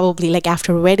probably like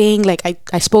after wedding, like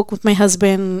I spoke with my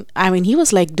husband. I mean, he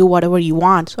was like, do whatever you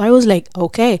want. So I was like,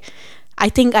 okay. I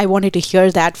think I wanted to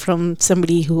hear that from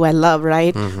somebody who I love,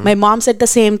 right? My mom said the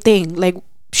same thing. Like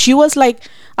she was like,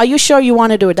 are you sure you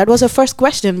want to do it? That was her first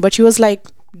question, but she was like,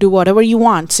 do whatever you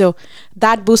want. So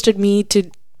that boosted me to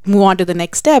move on to the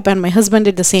next step, and my husband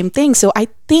did the same thing. So I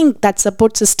think that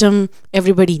support system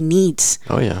everybody needs.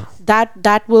 Oh yeah.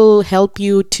 That will help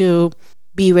you to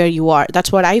be where you are.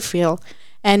 That's what I feel.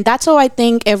 And that's how I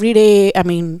think every day. I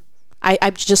mean, I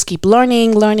just keep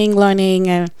learning,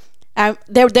 and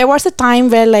there was a time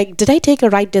where like, did I take a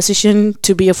right decision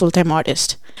to be a full-time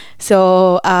artist?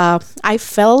 So I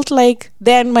felt like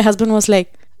then my husband was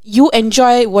like, you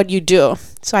enjoy what you do,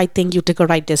 so I think you took a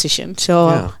right decision.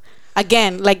 So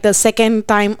again, like the second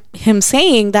time him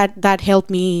saying that helped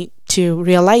me to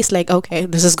realize like, okay,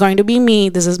 this is going to be me,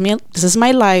 this is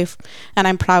my life, and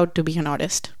I'm proud to be an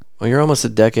artist. Well, you're almost a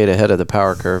decade ahead of the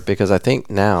power curve, because I think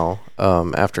now,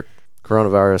 after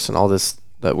coronavirus and all this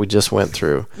that we just went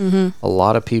through, a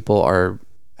lot of people are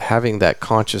having that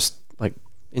conscious, like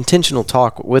intentional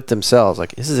talk with themselves.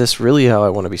 Like, is this really how I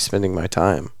want to be spending my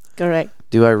time? Correct.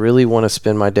 Do I really want to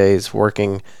spend my days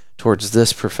working towards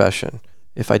this profession?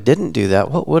 If I didn't do that,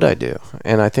 what would I do?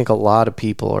 And I think a lot of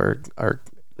people are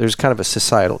there's kind of a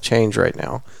societal change right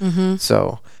now.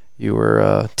 So you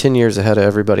were 10 years ahead of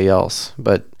everybody else.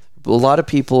 But a lot of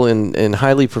people in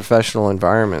highly professional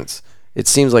environments, it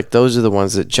seems like those are the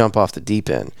ones that jump off the deep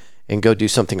end and go do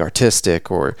something artistic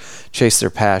or chase their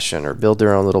passion or build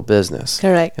their own little business.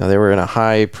 Correct. You know, they were in a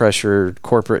high pressure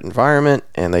corporate environment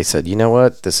and they said, you know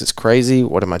what, this is crazy.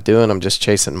 What am I doing? I'm just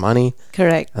chasing money.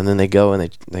 Correct. And then they go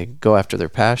and they go after their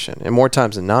passion. And more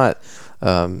times than not,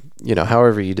 you know,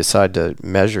 however you decide to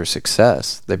measure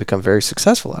success, they become very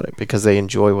successful at it because they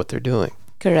enjoy what they're doing.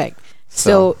 Correct.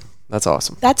 So that's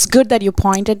awesome. That's good that you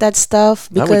pointed that stuff,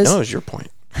 because that was your point.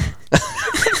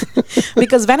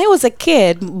 Because when I was a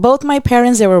kid, both my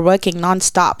parents, they were working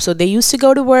nonstop. So they used to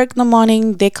go to work in the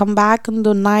morning, they come back in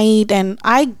the night, and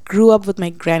I grew up with my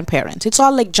grandparents. It's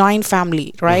all like joint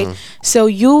family, right? So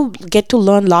you get to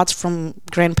learn lots from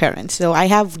grandparents. So I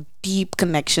have deep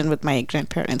connection with my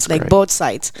grandparents, like both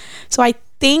sides. So I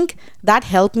think that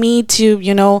helped me to,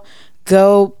 you know,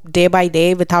 go day by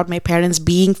day without my parents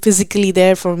being physically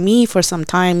there for me for some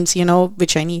times, you know,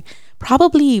 which I need.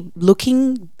 Probably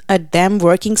looking at them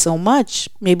working so much,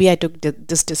 maybe I took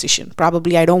this decision.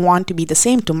 Probably I don't want to be the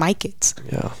same to my kids.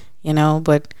 Yeah. You know,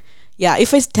 but yeah,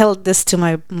 if I tell this to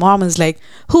my mom, is like,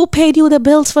 who paid you the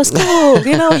bills for school?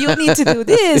 You know, you need to do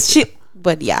this.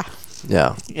 But yeah,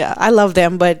 I love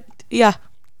them. But yeah,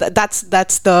 that's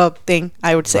the thing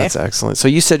I would say. That's excellent. So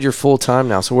you said you're full time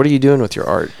now. So what are you doing with your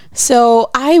art? So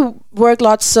I work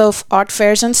lots of art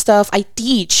fairs and stuff. I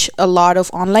teach a lot of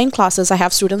online classes. I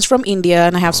have students from India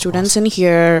and I have students in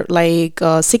here, like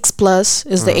 6+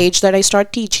 is the age that I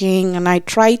start teaching. And I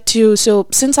try to, so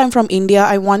since I'm from India,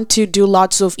 I want to do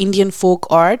lots of Indian folk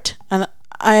art.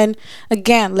 And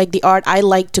again, like the art I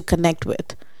like to connect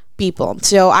with people.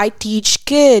 So I teach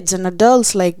kids and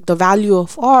adults like the value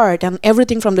of art and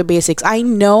everything from the basics. I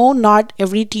know not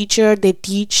every teacher, they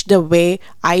teach the way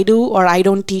I do, or I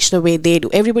don't teach the way they do.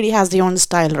 Everybody has their own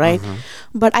style, right?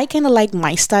 But I kind of like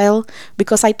my style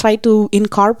because I try to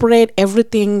incorporate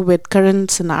everything with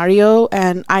current scenario,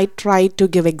 and I try to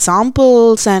give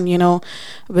examples. And you know,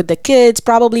 with the kids,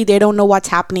 probably they don't know what's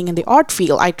happening in the art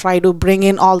field. I try to bring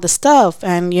in all the stuff,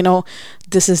 and you know,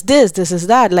 this is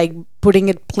that, like putting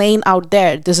it plain out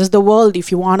there. This is the world.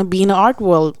 If you want to be in an art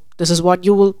world, this is what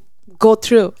you will go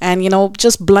through, and you know,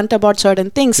 just blunt about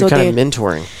certain things. You're kind of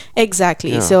mentoring.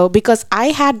 Exactly. So because I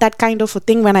had that kind of a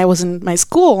thing when I was in my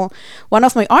school, one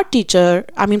of my art teacher,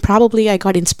 I mean, probably I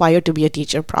got inspired to be a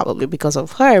teacher probably because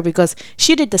of her, because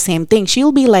she did the same thing.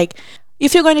 She'll be like,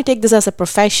 if you're going to take this as a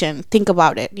profession, think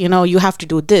about it. You know, you have to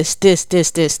do this.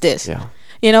 Yeah.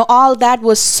 You know, all that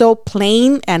was so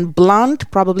plain and blunt.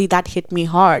 Probably that hit me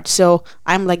hard. So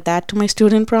I'm like that to my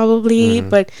student probably,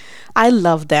 but I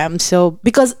love them. So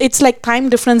because it's like time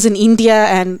difference in India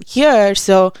and here,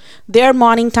 so their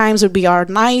morning times would be our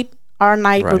night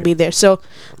would be there. So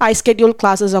I schedule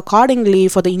classes accordingly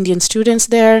for the Indian students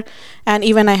there, and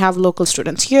even I have local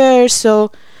students here.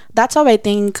 So that's how I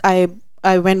think I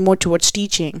went more towards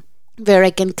teaching, where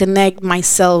I can connect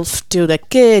myself to the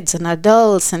kids and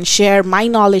adults and share my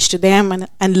knowledge to them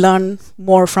and learn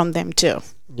more from them too.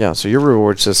 Yeah, so your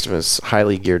reward system is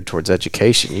highly geared towards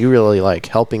education. You really like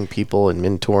helping people and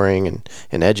mentoring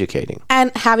and educating.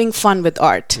 And having fun with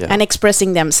art and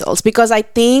expressing themselves. Because I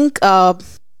think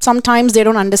sometimes they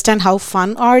don't understand how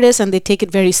fun art is, and they take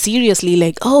it very seriously,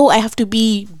 like, oh, I have to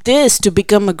be this to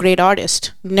become a great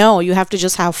artist. No, you have to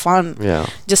just have fun. Yeah.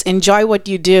 Just enjoy what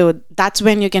you do. That's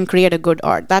when you can create a good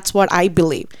art. That's what I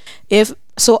believe. If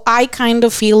so, I kind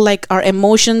of feel like our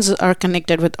emotions are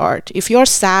connected with art. If you're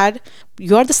sad,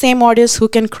 you're the same artist who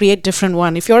can create different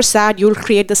one. If you're sad, you'll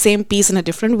create the same piece in a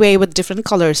different way with different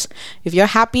colors. If you're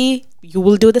happy, you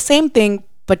will do the same thing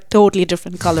but totally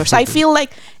different colors. I feel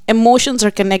like emotions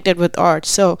are connected with art.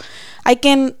 So I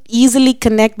can easily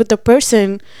connect with the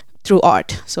person through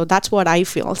art. So that's what I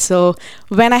feel. So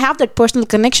when I have that personal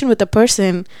connection with the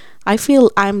person, I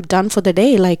feel I'm done for the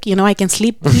day. Like, I can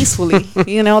sleep peacefully.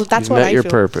 That's what I feel. Your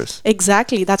purpose.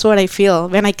 Exactly. That's what I feel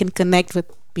when I can connect with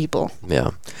people.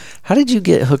 Yeah. How did you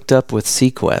get hooked up with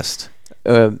Sequest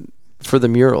for the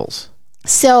murals?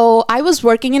 So I was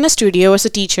working in a studio as a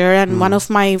teacher, and one of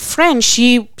my friends,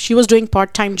 she was doing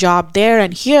part-time job there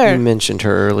and here. You mentioned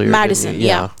her earlier. Madison,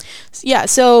 yeah.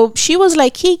 So she was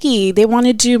like, Kiki, they want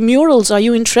to do murals. Are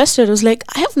you interested? I was like,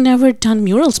 I have never done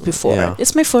murals before. Yeah.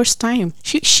 It's my first time.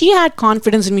 She had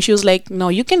confidence in me. She was like, no,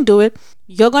 you can do it.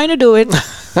 You're going to do it.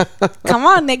 Come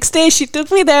on. Next day, she took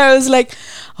me there. I was like,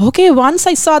 okay. Once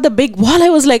I saw the big wall, I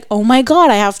was like, oh my God,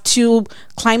 I have to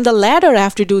climb the ladder. I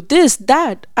have to do this,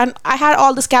 that. And I had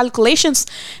all these calculations.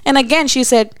 And again, she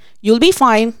said, you'll be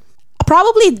fine.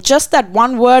 Probably just that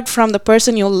one word from the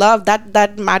person you love,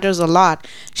 that matters a lot.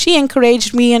 She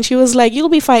encouraged me, and she was like, you'll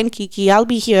be fine, Kiki. I'll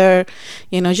be here,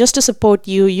 just to support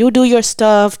you. You do your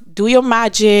stuff, do your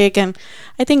magic. And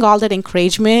I think all that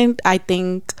encouragement, I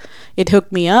think it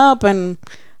hooked me up, and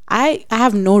I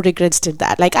have no regrets to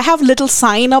that. Like, I have little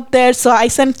sign up there, so I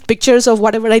sent pictures of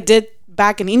whatever I did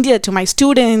back in India to my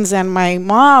students and my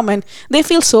mom, and they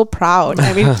feel so proud.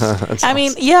 I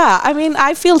mean,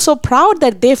 I feel so proud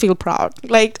that they feel proud.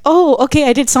 Like, oh, okay,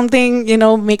 I did something,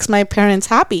 makes my parents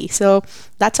happy. So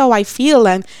that's how I feel.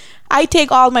 And I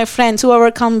take all my friends,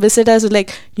 whoever come visit us,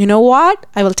 like, you know what?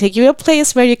 I will take you to a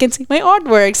place where you can see my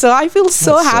artwork. So I feel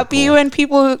so happy when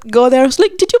people go there. It's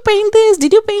like, did you paint this?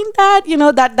 Did you paint that?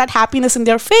 That happiness in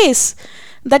their face.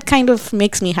 That kind of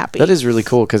makes me happy. That is really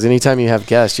cool, because anytime you have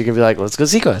guests, you can be like, let's go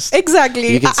Sequest. Exactly.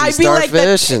 You can see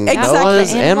starfish and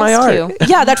Noah's and my art.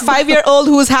 Yeah, that 5-year-old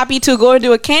who's happy to go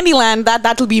into a Candyland,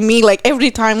 that'll be me, like,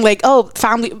 every time. Like, oh,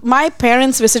 family. My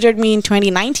parents visited me in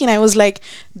 2019. I was like,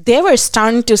 they were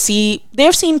stunned to see.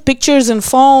 They've seen pictures in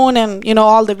phone and,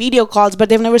 all the video calls, but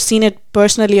they've never seen it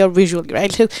personally or visually,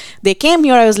 right? So they came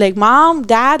here. I was like, Mom,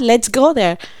 Dad, let's go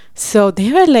there. So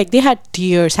they were like, they had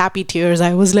tears, happy tears.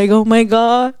 I was like, oh my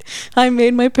God, I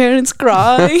made my parents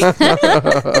cry.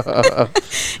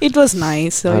 It was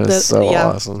nice. So that is so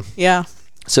awesome. Yeah.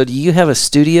 So do you have a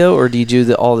studio, or do you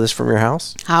do all this from your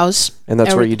house? House. And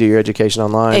that's where you do your education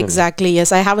online? Exactly,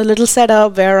 yes. I have a little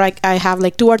setup where I have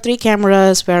like 2 or 3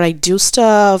 cameras where I do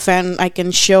stuff, and I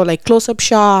can show like close-up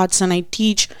shots, and I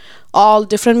teach all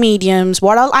different mediums.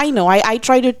 What all I know. I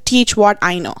try to teach what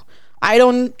I know. I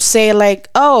don't say like,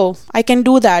 oh, I can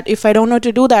do that. If I don't know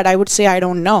to do that, I would say I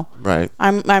don't know. Right.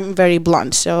 I'm very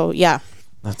blunt. So yeah.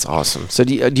 That's awesome. So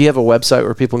do you have a website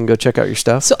where people can go check out your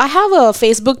stuff? So I have a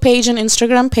Facebook page and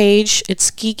Instagram page. It's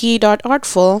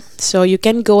kiki.artful. So you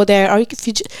can go there. Or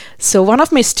so one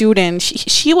of my students,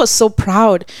 she was so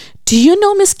proud. Do you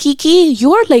know Miss Kiki?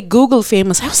 You are like Google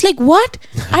famous. I was like, what?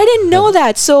 I didn't know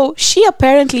that. So she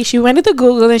went to the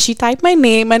Google and she typed my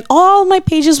name, and all my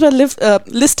pages were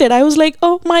listed. I was like,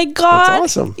 oh my God.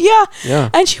 That's awesome. Yeah.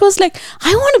 And she was like,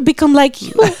 I want to become like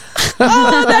you.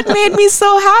 Oh, that made me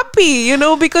so happy,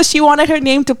 because she wanted her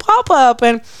name to pop up.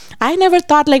 And I never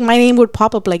thought like my name would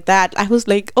pop up like that. I was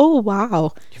like, oh,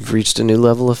 wow. You've reached a new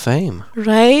level of fame.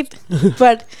 Right?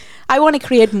 But I want to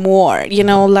create more,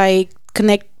 like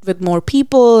connect with more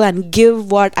people and give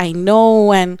what I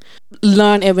know and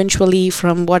learn eventually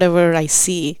from whatever I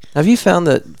see. Have you found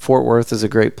that Fort Worth is a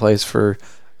great place for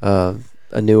a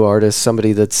new artist,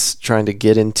 somebody that's trying to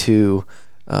get into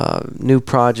new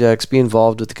projects, be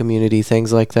involved with the community,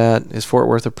 things like that? Is Fort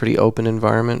Worth a pretty open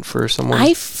environment for someone?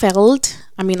 I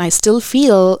still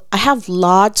feel I have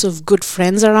lots of good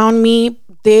friends around me.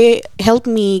 They help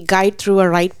me guide through a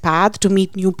right path to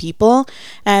meet new people.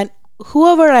 And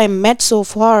whoever I met so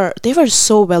far, they were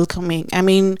so welcoming.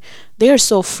 They are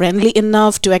so friendly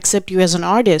enough to accept you as an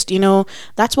artist.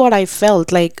 That's what I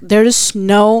felt. Like, there is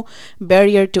no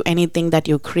barrier to anything that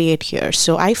you create here.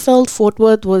 So I felt Fort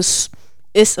Worth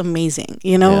is amazing.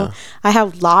 Yeah. I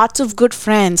have lots of good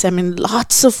friends.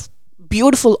 Lots of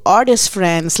beautiful artist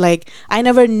friends. Like, I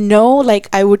never know, like,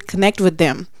 I would connect with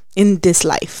them. in this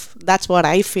life. That's what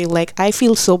I feel like. I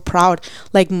feel so proud.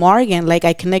 Like Morgan, like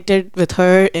I connected with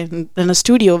her in a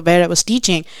studio where I was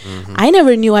teaching. I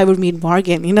never knew I would meet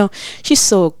Morgan. You know, she's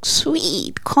so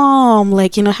sweet, calm,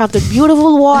 like, you know, have the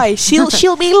beautiful voice.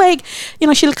 She'll be like, you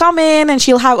know, she'll come in and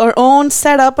she'll have her own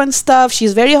setup and stuff.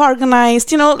 She's very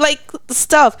organized, you know, like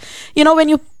stuff. You know, when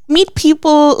you meet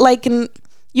people like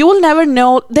you will never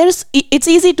know. It's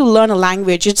easy to learn a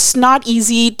language. It's not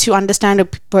easy to understand a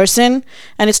person,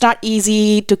 and it's not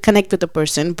easy to connect with a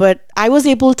person. But I was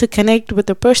able to connect with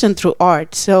a person through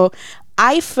art. So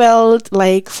I felt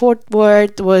like Fort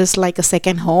Worth was like a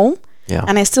second home. Yeah.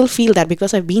 And I still feel that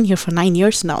because I've been here for 9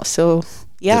 years now. So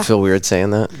yeah. Does it feel weird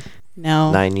saying that?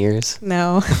 No. 9 years?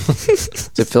 No. Does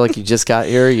it feel like you just got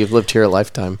here? You've lived here a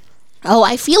lifetime? Oh,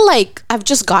 I feel like I've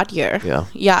just got here. Yeah.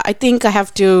 Yeah, I think I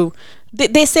have to.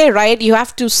 They say, right, you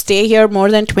have to stay here more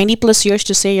than 20 plus years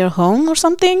to say you're home or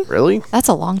something. Really? That's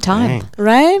a long time. Dang.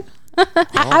 Right?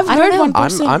 I've I heard don't know. one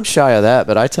person. I'm shy of that,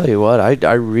 but I tell you what,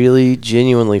 I really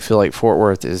genuinely feel like Fort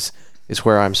Worth is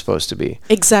where I'm supposed to be.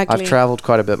 Exactly. I've traveled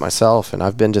quite a bit myself, and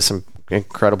I've been to some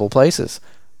incredible places,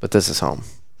 but this is home.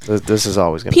 This is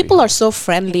always going to be People home. are so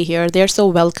friendly here. They're so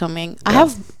welcoming.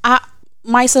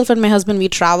 Myself and my husband, we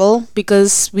travel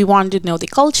because we want to know the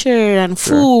culture and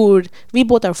food. We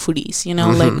both are foodies, you know,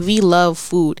 like we love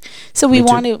food. So we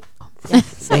want to. Yeah,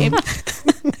 same.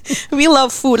 We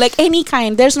love food, like any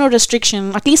kind. There's no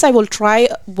restriction. At least I will try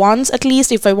once, at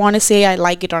least, if I want to say I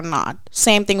like it or not.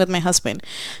 Same thing with my husband.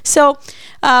 So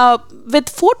with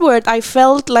Fort Worth, I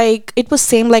felt like it was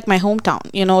same like my hometown.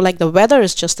 You know, like the weather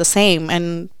is just the same,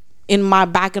 and in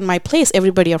my place,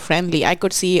 everybody are friendly. I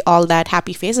could see all that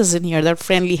happy faces in here. They're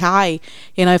friendly. Hi,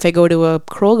 you know, if I go to a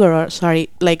Kroger or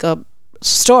like a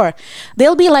store,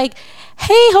 they'll be like,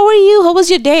 hey, how are you? How was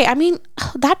your day? I mean,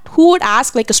 who would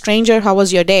ask like a stranger, how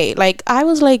was your day? Like, I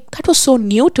was like, that was so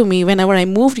new to me whenever I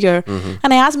moved here.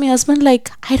 And I asked my husband, like,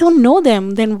 I don't know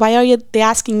them. Then why are they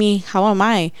asking me, how am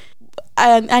I?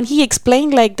 And he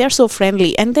explained, like, they're so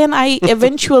friendly. And then I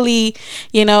eventually,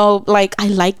 you know, like, I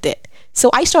liked it. So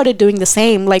I started doing the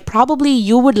same. Like, probably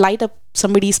you would light up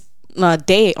somebody's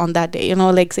day on that day, you know,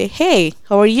 like say, hey,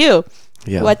 how are you?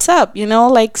 Yeah. What's up? You know,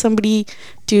 like somebody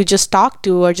to just talk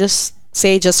to or just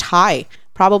say just hi.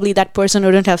 Probably that person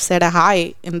wouldn't have said a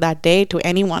hi in that day to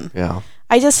anyone. Yeah.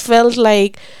 I just felt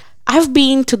like I've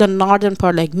been to the northern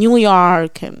part, like New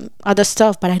York and other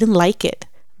stuff, but I didn't like it.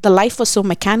 The life was so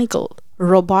mechanical,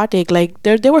 robotic, like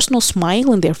there was no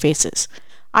smile in their faces.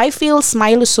 I feel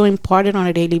smile is so important on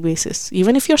a daily basis.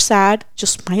 Even if you're sad,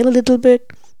 just smile a little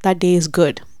bit. That day is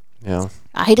good. Yeah.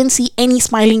 I didn't see any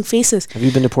smiling faces. Have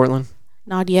you been to Portland?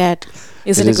 Not yet.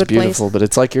 Is it a good beautiful, place? but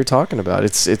it's like you're talking about.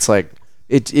 It's like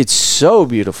it's so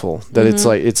beautiful that it's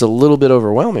like it's a little bit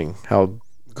overwhelming how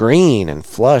green and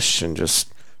flush and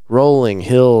just rolling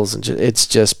hills and it's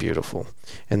just beautiful.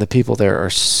 And the people there are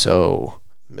so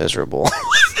miserable.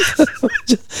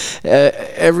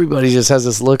 Everybody just has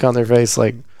this look on their face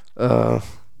like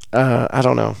I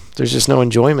don't know. There's just no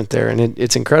enjoyment there, and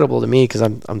it's incredible to me because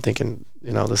I'm thinking,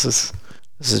 you know, this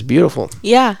is beautiful.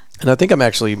 Yeah. And I think I'm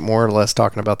actually more or less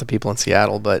talking about the people in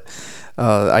Seattle, but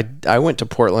I went to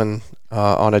Portland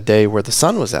on a day where the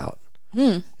sun was out,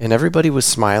 and everybody was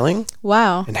smiling.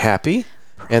 Wow. And happy.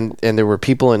 And there were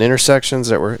people in intersections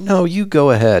that were, no, you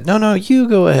go ahead. No, you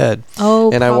go ahead.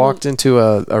 Oh, and I walked into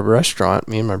a restaurant,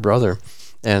 me and my brother,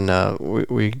 and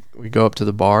we go up to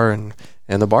the bar, and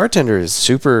the bartender is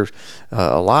super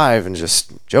alive and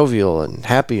just jovial and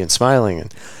happy and smiling.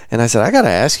 And I said, I got to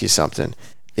ask you something.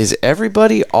 Is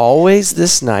everybody always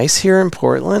this nice here in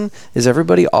Portland? Is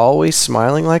everybody always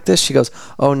smiling like this? She goes,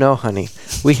 oh, no, honey.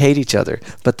 We hate each other,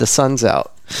 but the sun's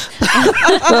out.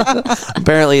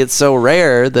 Apparently it's so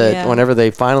rare that whenever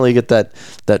they finally get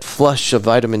that flush of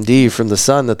vitamin D from the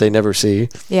sun that they never see,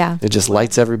 it just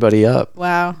lights everybody up.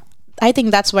 Wow. I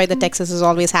think that's why the Texas is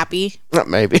always happy.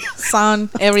 Maybe. Sun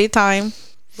every time.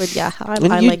 But yeah,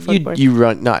 I like Fort Worth. You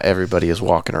run. Not everybody is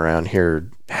walking around here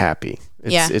happy.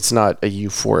 It's not a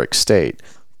euphoric state,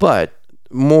 but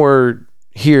more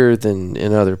here than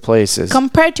in other places.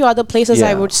 Compared to other places,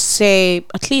 I would say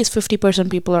at least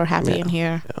 50% people are happy in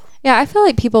here. Yeah, I feel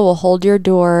like people will hold your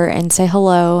door and say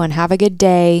hello and have a good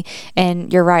day.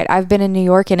 And you're right. I've been in New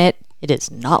York and it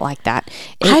is not like that.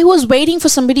 I was waiting for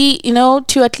somebody, you know,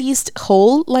 to at least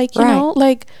hold, like, you know,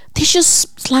 like they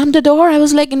just slammed the door. I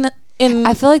was like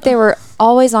I feel like they were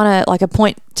always on a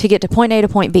point to get to point A to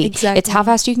point B. Exactly. It's how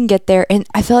fast you can get there. And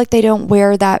I feel like they don't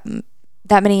wear that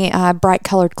many bright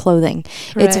colored clothing.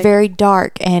 Correct. It's very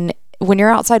dark, and when you're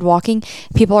outside walking,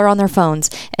 people are on their phones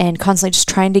and constantly just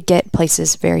trying to get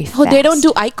places very fast. Oh, they don't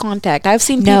do eye contact. I've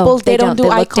seen No, people, they they don't don't. do They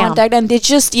eye look down. contact, and they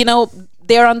just,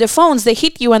 they're on their phones. They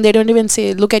hit you and they don't even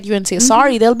look at you and say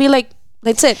sorry. They'll be like,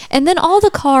 that's it. And then all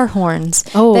the car horns.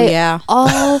 Oh, they yeah.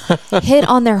 all hit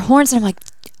on their horns. And I'm like,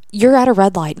 you're at a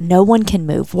red light. No one can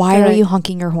move. Why are Correct. you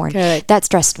honking your horn? Correct. That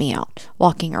stressed me out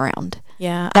walking around.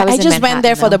 Yeah. That was I in just went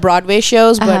there Manhattan, for the though. Broadway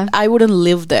shows, but Uh-huh. I wouldn't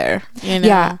live there.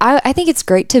 Yeah, I think it's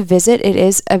great to visit. It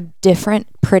is a different,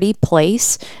 pretty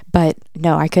place, but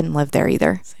no, I couldn't live there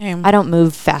either. Same. I don't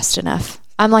move fast enough.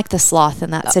 I'm like the sloth in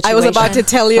that situation. I was about to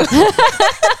tell you.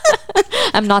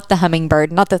 I'm not the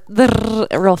hummingbird, not the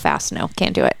real fast. No,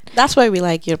 can't do it. That's why we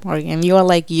like you, Morgan. You are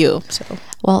like you. So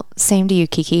Well, same to you,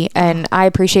 Kiki. And I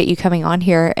appreciate you coming on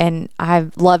here. And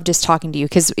I've loved just talking to you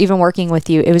because even working with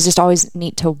you, it was just always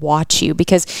neat to watch you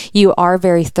because you are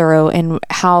very thorough in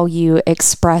how you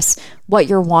express what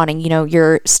you're wanting,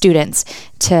 your students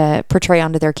to portray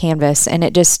onto their canvas. And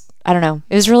it just, I don't know,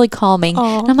 it was really calming.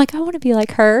 Aw. And I'm like, I want to be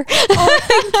like her.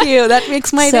 thank you. That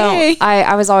makes my day. I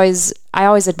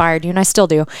always admired you, and I still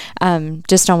do,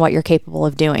 just on what you're capable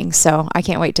of doing. So I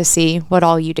can't wait to see what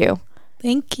all you do.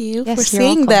 Thank you Yes, for you're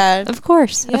saying welcome. that. Of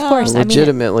course. Yeah. I mean,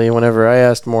 Legitimately, whenever I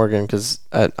asked Morgan, because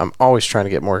I'm always trying to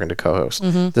get Morgan to co-host.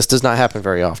 This does not happen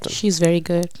very often. She's very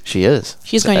good. She is.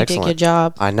 She's going to take your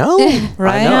job. I know.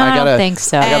 Right? I know. I don't think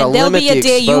so. I gotta And there'll limit be a the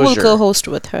day you will exposure. co-host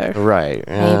with her. Right.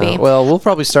 Maybe. Well, we'll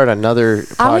probably start another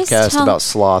I always podcast tell- about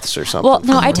sloths or something. well,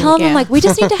 no, I tell them, I'm yeah. like, we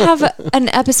just need to have an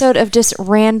episode of just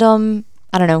random,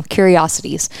 I don't know,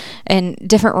 curiosities and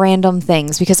different random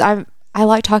things because I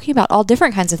like talking about all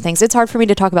different kinds of things. It's hard for me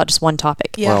to talk about just one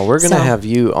topic. Yeah. Well, we're going to So- have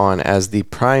you on as the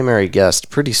primary guest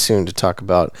pretty soon to talk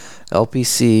about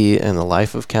LPC and the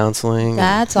life of counseling,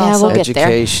 That's Yeah, awesome. we'll get there.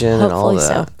 education, and all Hopefully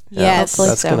so. that. Yes. Hopefully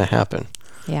that's so. going to happen.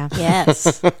 Yeah.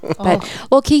 Yes. But,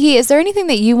 well, Kiki, is there anything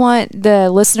that you want the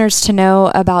listeners to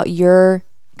know about your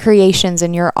creations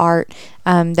and your art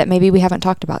that maybe we haven't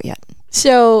talked about yet?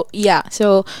 So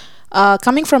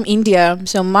coming from India,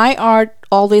 so my art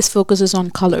always focuses on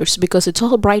colors because it's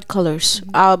all bright colors.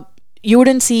 You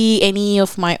wouldn't see any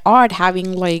of my art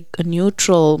having like a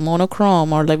neutral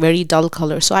monochrome or like very dull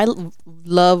color. So I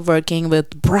love working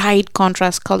with bright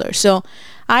contrast colors. So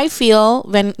I feel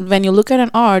when you look at an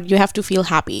art, you have to feel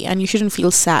happy and you shouldn't feel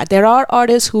sad. There are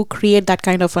artists who create that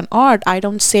kind of an art. I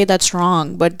don't say that's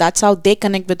wrong, but that's how they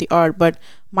connect with the art. But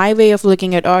my way of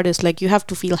looking at art is like you have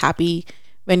to feel happy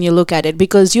when you look at it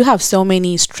because you have so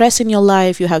many stress in your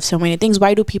life, you have so many things.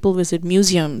 Why do people visit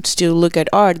museums to look at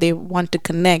art? They want to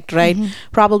connect, right?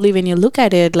 Probably when you look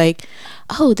at it like,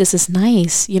 oh, this is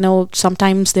nice,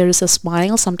 sometimes there is a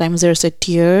smile, sometimes there's a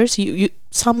tears, you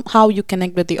somehow you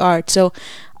connect with the art. So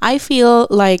I feel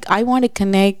like I want to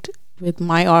connect with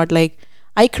my art. Like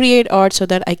I create art so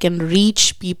that I can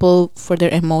reach people for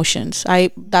their emotions.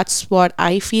 That's what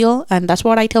I feel, and that's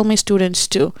what I tell my students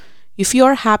too. If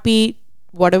you're happy,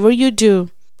 whatever you do,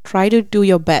 try to do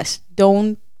your best.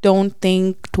 Don't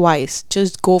think twice.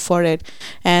 Just go for it.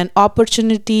 And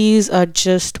opportunities are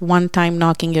just one time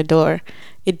knocking your door.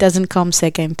 It doesn't come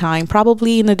second time.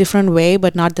 Probably in a different way,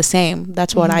 but not the same.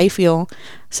 That's what I feel.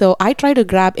 So I try to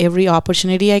grab every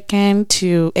opportunity I can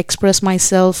to express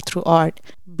myself through art.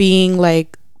 Being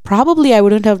like, probably I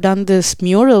wouldn't have done this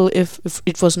mural if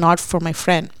it was not for my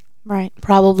friend. Right.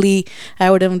 Probably I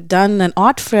would have done an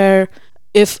art fair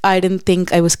if I didn't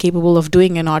think I was capable of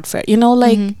doing an art fair.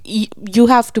 You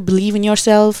have to believe in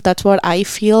yourself. That's what I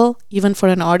feel, even for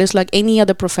an artist, like any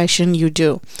other profession you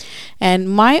do. And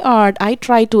my art, I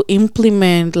try to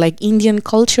implement like Indian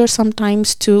culture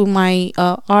sometimes to my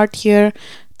art here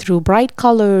through bright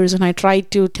colors. And I try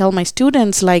to tell my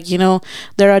students like,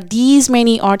 there are these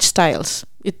many art styles.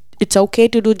 It's okay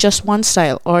to do just one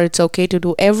style, or it's okay to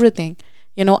do everything.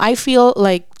 I feel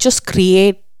like just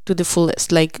create to the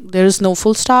fullest. Like there is no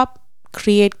full stop.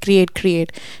 Create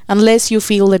unless you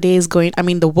feel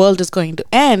the world is going to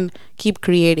end. Keep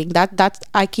creating. That's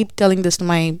I keep telling this to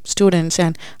my students,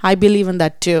 and I believe in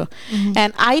that too.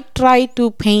 And I try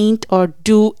to paint or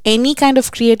do any kind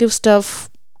of creative stuff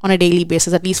on a daily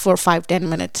basis, at least for 5-10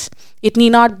 minutes. It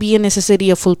need not be a necessity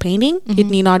of full painting. It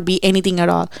need not be anything at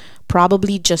all.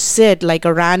 Probably just sit like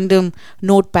a random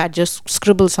notepad, just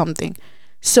scribble something.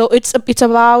 So it's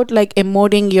about like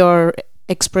emoting your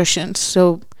expressions.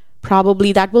 So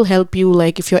probably that will help you.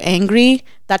 Like if you're angry,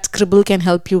 that scribble can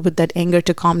help you with that anger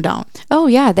to calm down. Oh,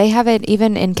 yeah. They have it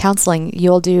even in counseling.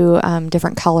 You'll do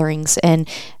different colorings and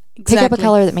pick up a Exactly.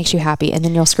 color that makes you happy, and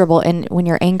then you'll scribble. And when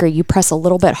you're angry, you press a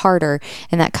little bit harder,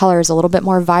 and that color is a little bit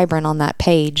more vibrant on that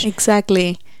page.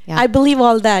 Exactly. Yeah. I believe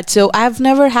all that. So I've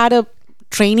never had a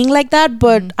training like that,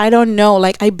 but I don't know,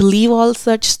 like I believe all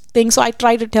such things. So I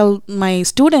try to tell my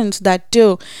students that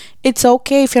too. It's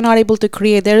okay if you're not able to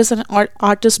create. There is an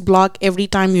artist block every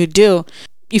time you do.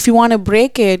 If you want to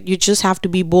break it, you just have to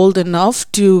be bold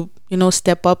enough to,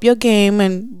 step up your game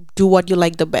and do what you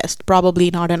like the best.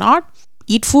 Probably not an art.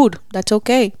 Eat food. That's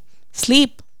okay.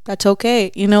 Sleep. That's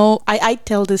okay. I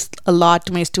tell this a lot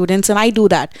to my students, and I do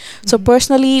that. So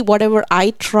personally, whatever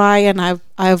I try and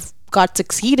I've got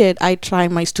succeeded, I try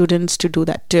my students to do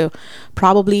that too.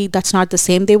 Probably that's not the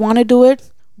same they want to do it,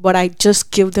 but I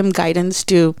just give them guidance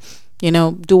to,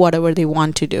 do whatever they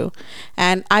want to do.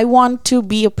 And I want to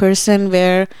be a person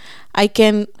where I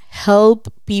can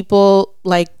help people,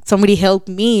 like somebody help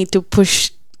me to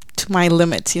push to my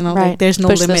limits, right. Like there's no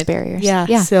push limit. Those barriers.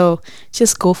 Yeah. So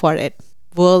just go for it.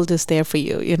 World is there for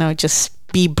you, just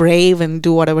be brave and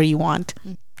do whatever you want.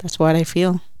 That's what I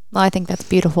feel. Well, I think that's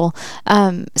beautiful.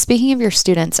 Speaking of your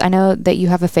students, I know that you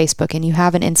have a Facebook and you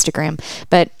have an Instagram,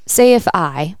 but say if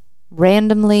I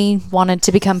randomly wanted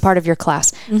to become part of your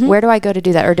class, where do I go to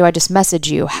do that? Or do I just message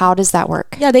you? How does that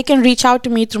work? Yeah, they can reach out to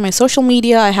me through my social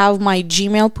media. I have my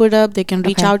Gmail put up. They can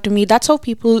reach out to me. That's how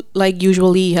people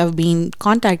usually have been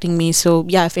contacting me. So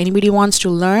yeah, if anybody wants to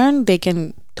learn, they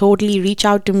can totally reach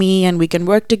out to me and we can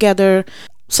work together.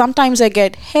 Sometimes I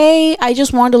get, hey, I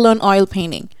just want to learn oil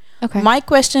painting. Okay. My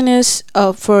question is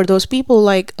for those people,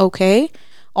 okay,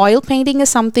 oil painting is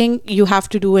something you have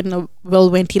to do in a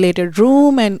well-ventilated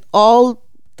room and all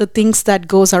the things that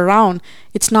goes around.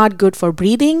 It's not good for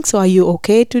breathing. So are you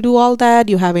okay to do all that?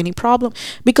 You have any problem?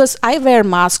 Because I wear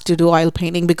mask to do oil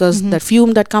painting because the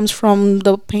fume that comes from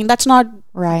the paint, that's not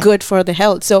good for the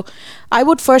health. So I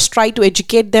would first try to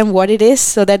educate them what it is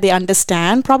so that they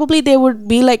understand. Probably they would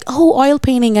be like, oh, oil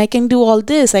painting, I can do all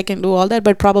this, I can do all that,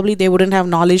 but probably they wouldn't have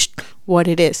knowledge what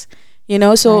it is.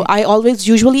 So I always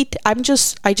usually I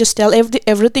just tell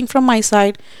everything from my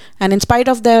side, and in spite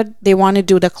of that they want to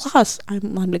do the class,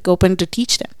 I'm like open to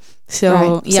teach them.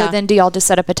 So yeah. So then do y'all just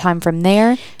set up a time from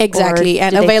there? Exactly.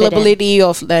 And availability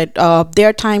of that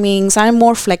their timings, I'm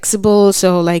more flexible,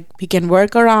 so like we can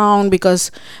work around,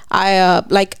 because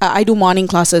I do morning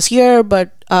classes here,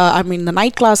 but I'm in the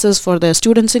night classes for the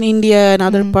students in India and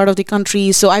other part of the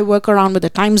country, so I work around with the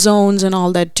time zones and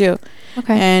all that too.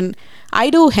 Okay. And I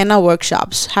do henna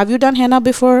workshops. Have you done henna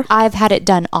before? I've had it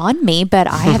done on me, but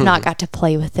I have not got to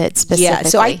play with it specifically. Yeah,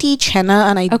 so I teach henna,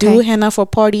 and I do henna for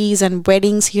parties and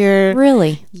weddings here.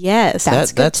 Really? Yes.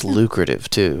 That's lucrative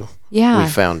too. Yeah. We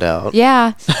found out.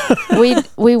 Yeah.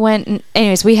 we went, and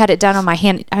anyways, we had it done on my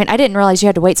hand. I mean, I didn't realize you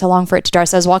had to wait so long for it to dry.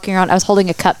 So I was walking around, I was holding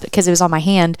a cup because it was on my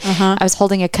hand. I was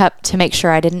holding a cup to make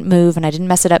sure I didn't move and I didn't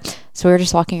mess it up. So we were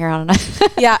just walking around.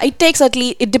 And yeah, it takes at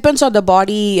least, it depends on the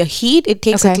body heat. It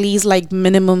takes at least like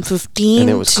minimum 15. And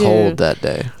it was cold that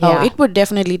day. Oh, it would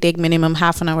definitely take minimum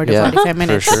half an hour to 45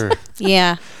 minutes. For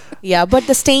sure. Yeah, but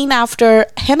the stain after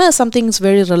henna is something that's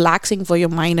very relaxing for your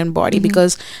mind and body,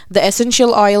 because the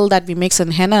essential oil that we mix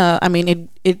in henna, I mean,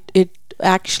 it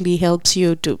actually helps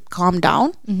you to calm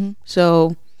down.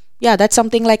 So yeah, that's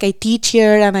something like I teach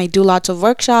here, and I do lots of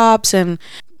workshops, and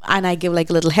I give like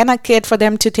a little henna kit for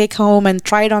them to take home and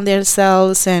try it on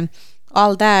themselves and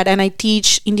all that. And I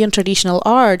teach Indian traditional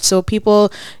art, so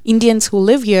Indians who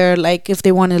live here, like if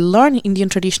they want to learn Indian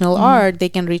traditional art, they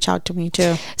can reach out to me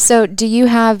too. So do you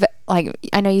have, like,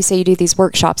 I know you say you do these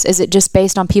workshops, is it just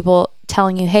based on people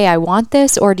telling you, hey, I want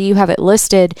this, or do you have it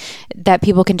listed that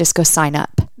people can just go sign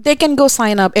up? They can go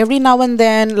sign up. Every now and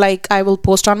then, like I will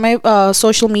post on my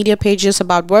social media pages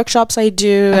about workshops I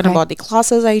do and about the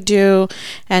classes I do,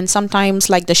 and sometimes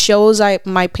like the shows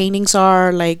my paintings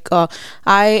are like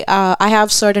I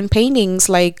have certain paintings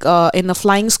like in the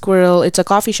Flying Squirrel. It's a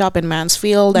coffee shop in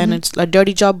Mansfield, and it's a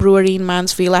Dirty Job Brewery in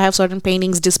Mansfield. I have certain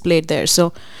paintings displayed there,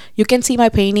 so you can see my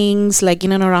paintings like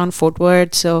in and around Fort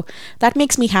Worth. So that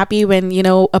makes me happy when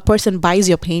a person buys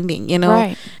your painting.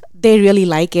 They really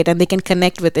like it and they can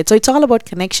connect with it. So it's all about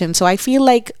connection. So I feel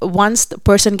like once the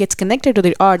person gets connected to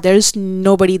the art, there's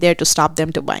nobody there to stop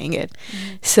them to buying it.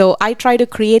 So I try to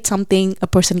create something a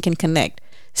person can connect.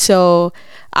 So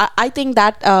I think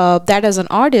that that as an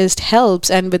artist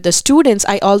helps. And with the students,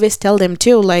 I always tell them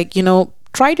too, like,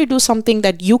 try to do something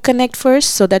that you connect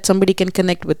first so that somebody can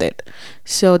connect with it.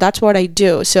 So that's what I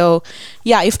do. So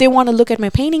yeah, if they want to look at my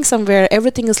painting somewhere,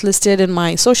 everything is listed in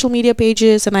my social media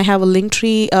pages, and I have a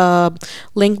Linktree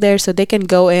link there, so they can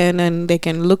go in and they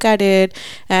can look at it.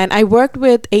 And I worked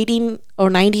with 18 or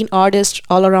 19 artists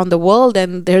all around the world,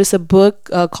 and there's a book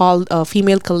called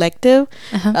Female Collective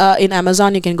in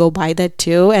Amazon. You can go buy that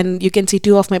too, and you can see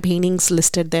 2 of my paintings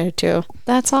listed there too.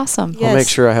 That's awesome. I'll make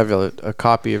sure I have a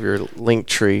copy of your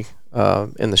Linktree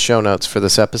in the show notes for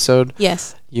this episode.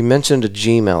 Yes. You mentioned a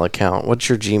Gmail account. What's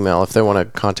your Gmail if they want to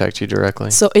contact you directly?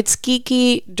 So it's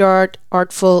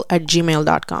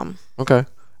kiki.artful@gmail.com. Okay.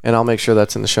 And I'll make sure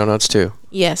that's in the show notes too.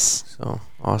 Yes. So,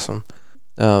 awesome.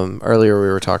 Earlier we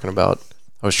were talking about,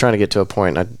 I was trying to get to a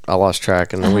point, and I lost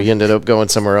track, and then we ended up going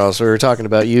somewhere else. We were talking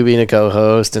about you being a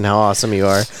co-host and how awesome you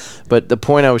are. But the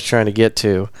point I was trying to get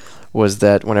to was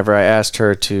that whenever I asked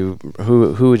her to,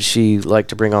 who would she like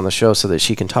to bring on the show so that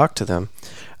she can talk to them,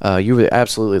 you were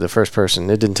absolutely the first person.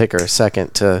 It didn't take her a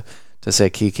second to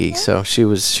say Kiki. So she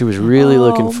was really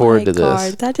looking forward to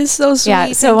this. That is so sweet.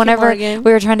 Yeah. So Thank whenever you,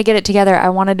 we were trying to get it together, I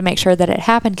wanted to make sure that it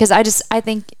happened because I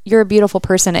think you're a beautiful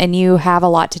person and you have a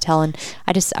lot to tell. And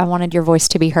I wanted your voice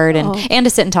to be heard and to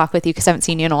sit and talk with you because I haven't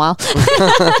seen you in a while.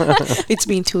 It's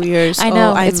been 2 years. I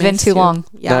know. It's been too long.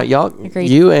 Yeah. Now, y'all,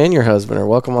 you and your husband are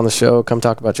welcome on the show. Come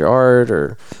talk about your art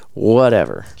or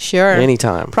whatever. Sure.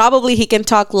 Anytime. Probably he can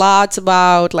talk lots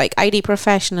about like IT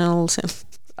professionals and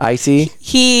IT?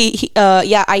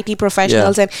 IT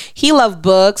professionals, and he loves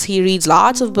books. He reads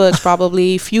lots of books.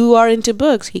 Probably if you are into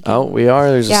books, he can. Oh, we are.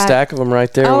 There's a stack of them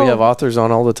right there. We have authors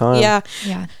on all the time.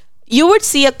 Yeah. You would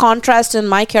see a contrast in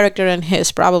my character and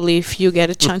his. Probably if you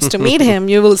get a chance to meet him,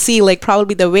 you will see like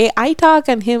probably the way I talk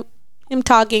and him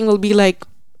talking will be like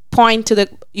point to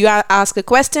you ask a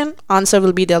question, answer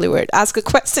will be delivered. Ask a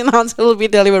question, answer will be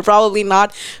delivered. Probably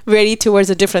not very towards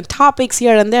the different topics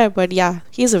here and there, but yeah,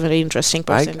 he's a very interesting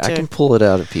person too. I can pull it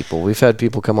out of people. We've had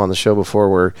people come on the show before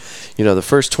where, the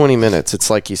first 20 minutes, it's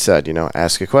like you said,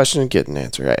 ask a question, get an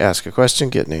answer. Ask a question,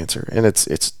 get an answer. And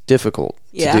it's difficult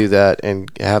to do that and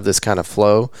have this kind of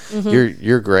flow. Mm-hmm.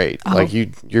 You're great. Oh. Like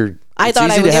you're it's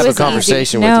easy to have a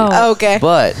conversation with you. Oh, okay.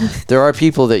 But there are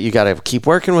people that you got to keep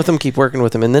working with them.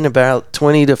 And then about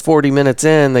 20 to 40 minutes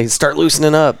in, they start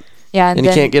loosening up. Yeah. And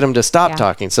you can't get them to stop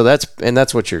talking. So that's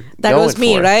what you're that going was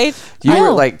me, for. Right?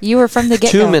 You were from the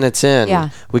get-go. 2 minutes in. Yeah.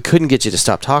 We couldn't get you to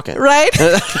stop talking. Right?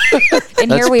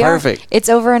 And here we perfect. are. It's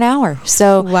over an hour.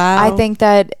 So wow. I think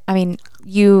that,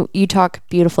 you talk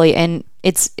beautifully and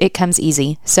it comes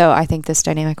easy. So I think this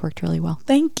dynamic worked really well.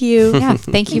 Thank you. Yeah.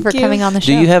 Thank you for coming on the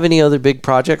show. Do you have any other big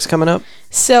projects coming up?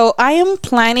 So I am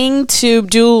planning to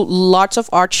do lots of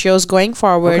art shows going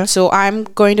forward. Okay. So I'm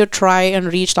going to try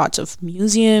and reach lots of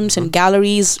museums and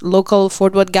galleries, local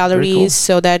Fort Worth galleries,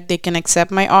 so that they can accept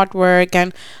my artwork.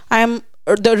 And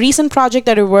the recent project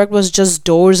that I worked was just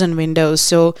doors and windows.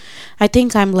 So I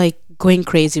think I'm like going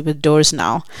crazy with doors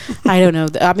now. I don't know.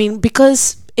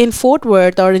 Because in Fort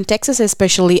Worth or in Texas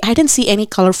especially, I didn't see any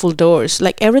colorful doors.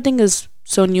 Like everything is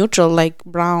so neutral, like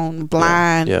brown,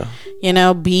 bland,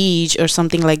 beige or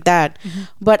something like that. Mm-hmm.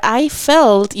 But I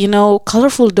felt,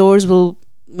 colorful doors will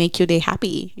make your day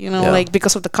happy, like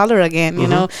because of the color again,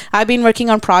 I've been working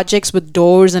on projects with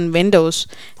doors and windows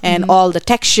and all the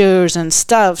textures and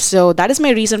stuff. So that is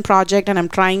my recent project and I'm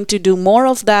trying to do more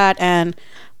of that. And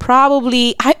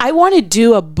probably I want to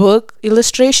do a book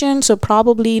illustration, so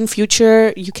probably in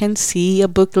future you can see a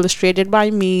book illustrated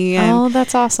by me. And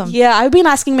that's awesome. Yeah, I've been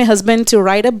asking my husband to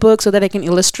write a book so that I can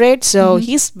illustrate. So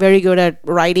he's very good at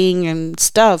writing and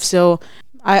stuff. So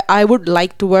I would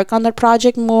like to work on that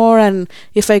project more, and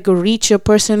if I could reach a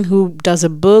person who does a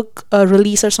book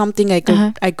release or something,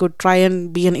 I could try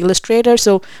and be an illustrator.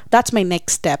 So that's my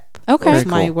next step. Okay, of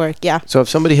my work. Yeah. So if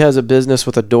somebody has a business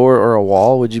with a door or a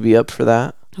wall, would you be up for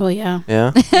that? Oh yeah.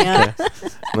 Yeah. Yeah. Okay.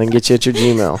 And then get you at your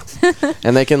Gmail,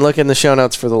 and they can look in the show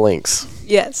notes for the links.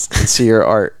 Yes. And see your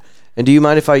art. And do you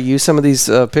mind if I use some of these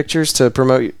pictures to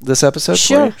promote this episode?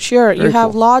 Sure. You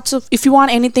have lots of. If you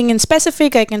want anything in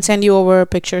specific, I can send you over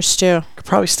pictures too. Could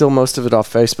probably steal most of it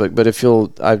off Facebook, but if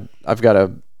you'll, I've got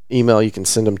a email you can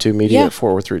send them to,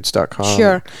 media@fortworthroots.com.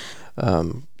 Sure.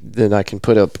 Then I can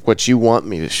put up what you want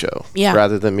me to show,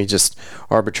 rather than me just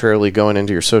arbitrarily going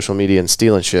into your social media and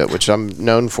stealing shit, which I'm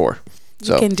known for.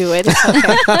 So. You can do it. It's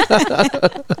okay.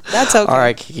 That's okay. All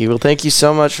right, Kiki. Well, thank you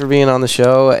so much for being on the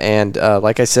show. And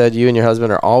like I said, you and your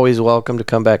husband are always welcome to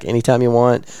come back anytime you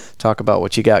want, talk about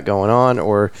what you got going on,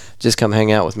 or just come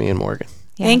hang out with me and Morgan.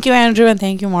 Yeah. Thank you, Andrew, and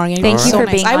thank you, Morgan. Thank you for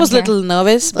being on I was a little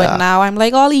nervous, but now I'm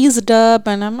like all eased up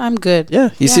and I'm good. Yeah,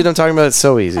 you see what I'm talking about? It's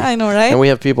so easy. I know, right? And we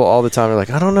have people all the time who are like,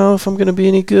 I don't know if I'm going to be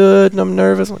any good, and I'm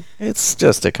nervous. Like, it's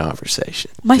just a conversation.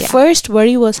 My first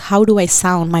worry was, how do I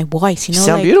sound? My voice, you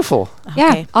sound beautiful.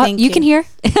 Okay, you can hear.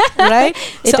 Right?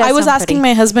 So I was asking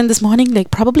my husband this morning, like,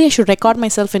 probably I should record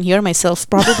myself and hear myself.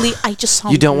 Probably I just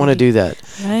sound You don't want to do that.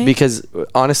 Right? Because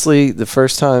honestly, the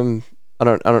first time, I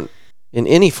don't in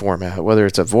any format, whether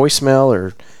it's a voicemail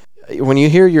or when you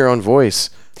hear your own voice,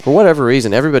 for whatever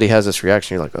reason, everybody has this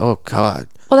reaction. You're like, oh God.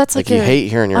 Well, that's like you hate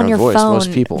hearing your own voice. Phone,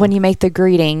 most people. When you make the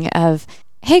greeting of,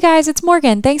 hey guys, it's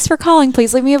Morgan. Thanks for calling.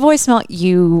 Please leave me a voicemail.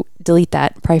 You delete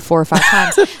that probably 4 or 5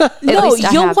 times. No,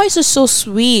 your voice is so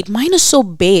sweet. Mine is so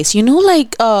bass. You know,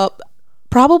 like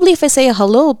probably if I say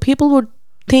hello, people would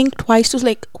think twice to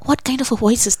like, what kind of a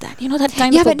voice is that? You know, that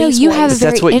kind of a bass you voice. have a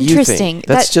very That's what interesting. you think.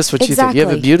 That's just what you think. You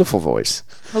have a beautiful voice.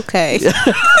 Okay.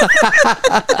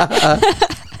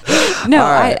 No,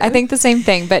 right. I think the same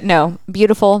thing, but no,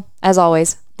 beautiful as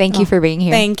always. Thank you for being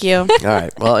here. Thank you. All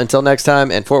right. Well, until next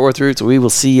time, and Fort Worth Roots, we will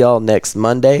see y'all next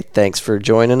Monday. Thanks for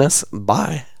joining us.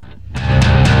 Bye.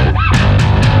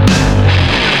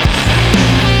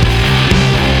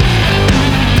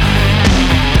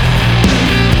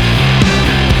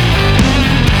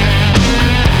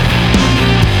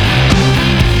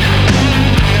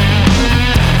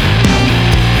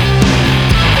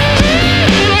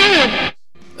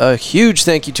 A huge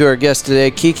thank you to our guest today,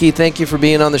 Kiki. Thank you for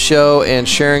being on the show and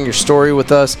sharing your story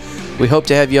with us. We hope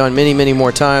to have you on many, many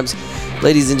more times.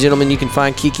 Ladies and gentlemen, you can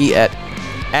find Kiki at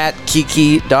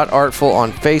kiki.artful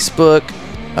on Facebook.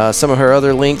 Some of her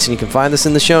other links, and you can find this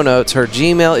in the show notes. Her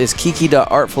Gmail is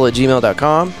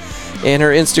kiki.artful@gmail.com, and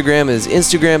her Instagram is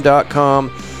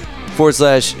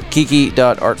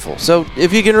instagram.com/kiki.artful. So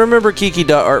if you can remember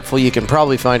kiki.artful, you can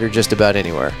probably find her just about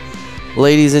anywhere.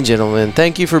 Ladies and gentlemen,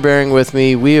 thank you for bearing with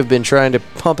me. We have been trying to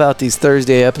pump out these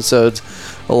Thursday episodes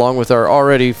along with our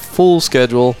already full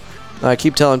schedule. I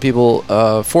keep telling people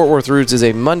Fort Worth Roots is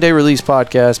a Monday release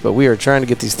podcast, but we are trying to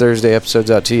get these Thursday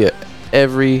episodes out to you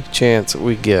every chance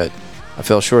we get. I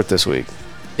fell short this week.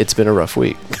 It's been a rough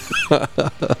week.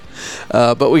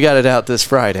 But we got it out this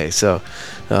Friday, so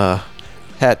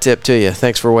hat tip to you.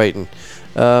 Thanks for waiting.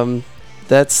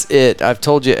 That's it. I've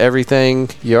told you everything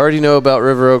you already know about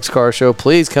River Oaks Car Show.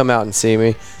 Please come out and see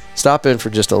me. Stop in for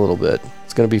just a little bit.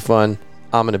 It's going to be fun.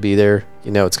 I'm going to be there.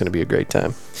 You know it's going to be a great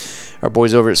time. Our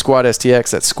boys over at Squad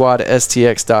STX at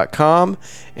squadstx.com.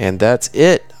 And that's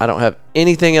it. I don't have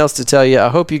anything else to tell you. I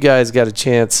hope you guys got a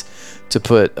chance to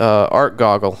put Art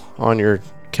Goggle on your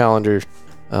calendar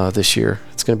this year.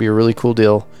 It's going to be a really cool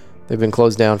deal. They've been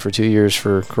closed down for 2 years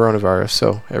for coronavirus,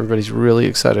 so everybody's really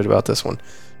excited about this one.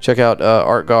 Check out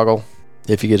Art Goggle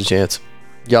if you get a chance.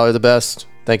 Y'all are the best.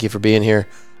 Thank you for being here.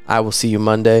 I will see you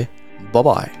Monday.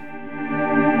 Bye-bye.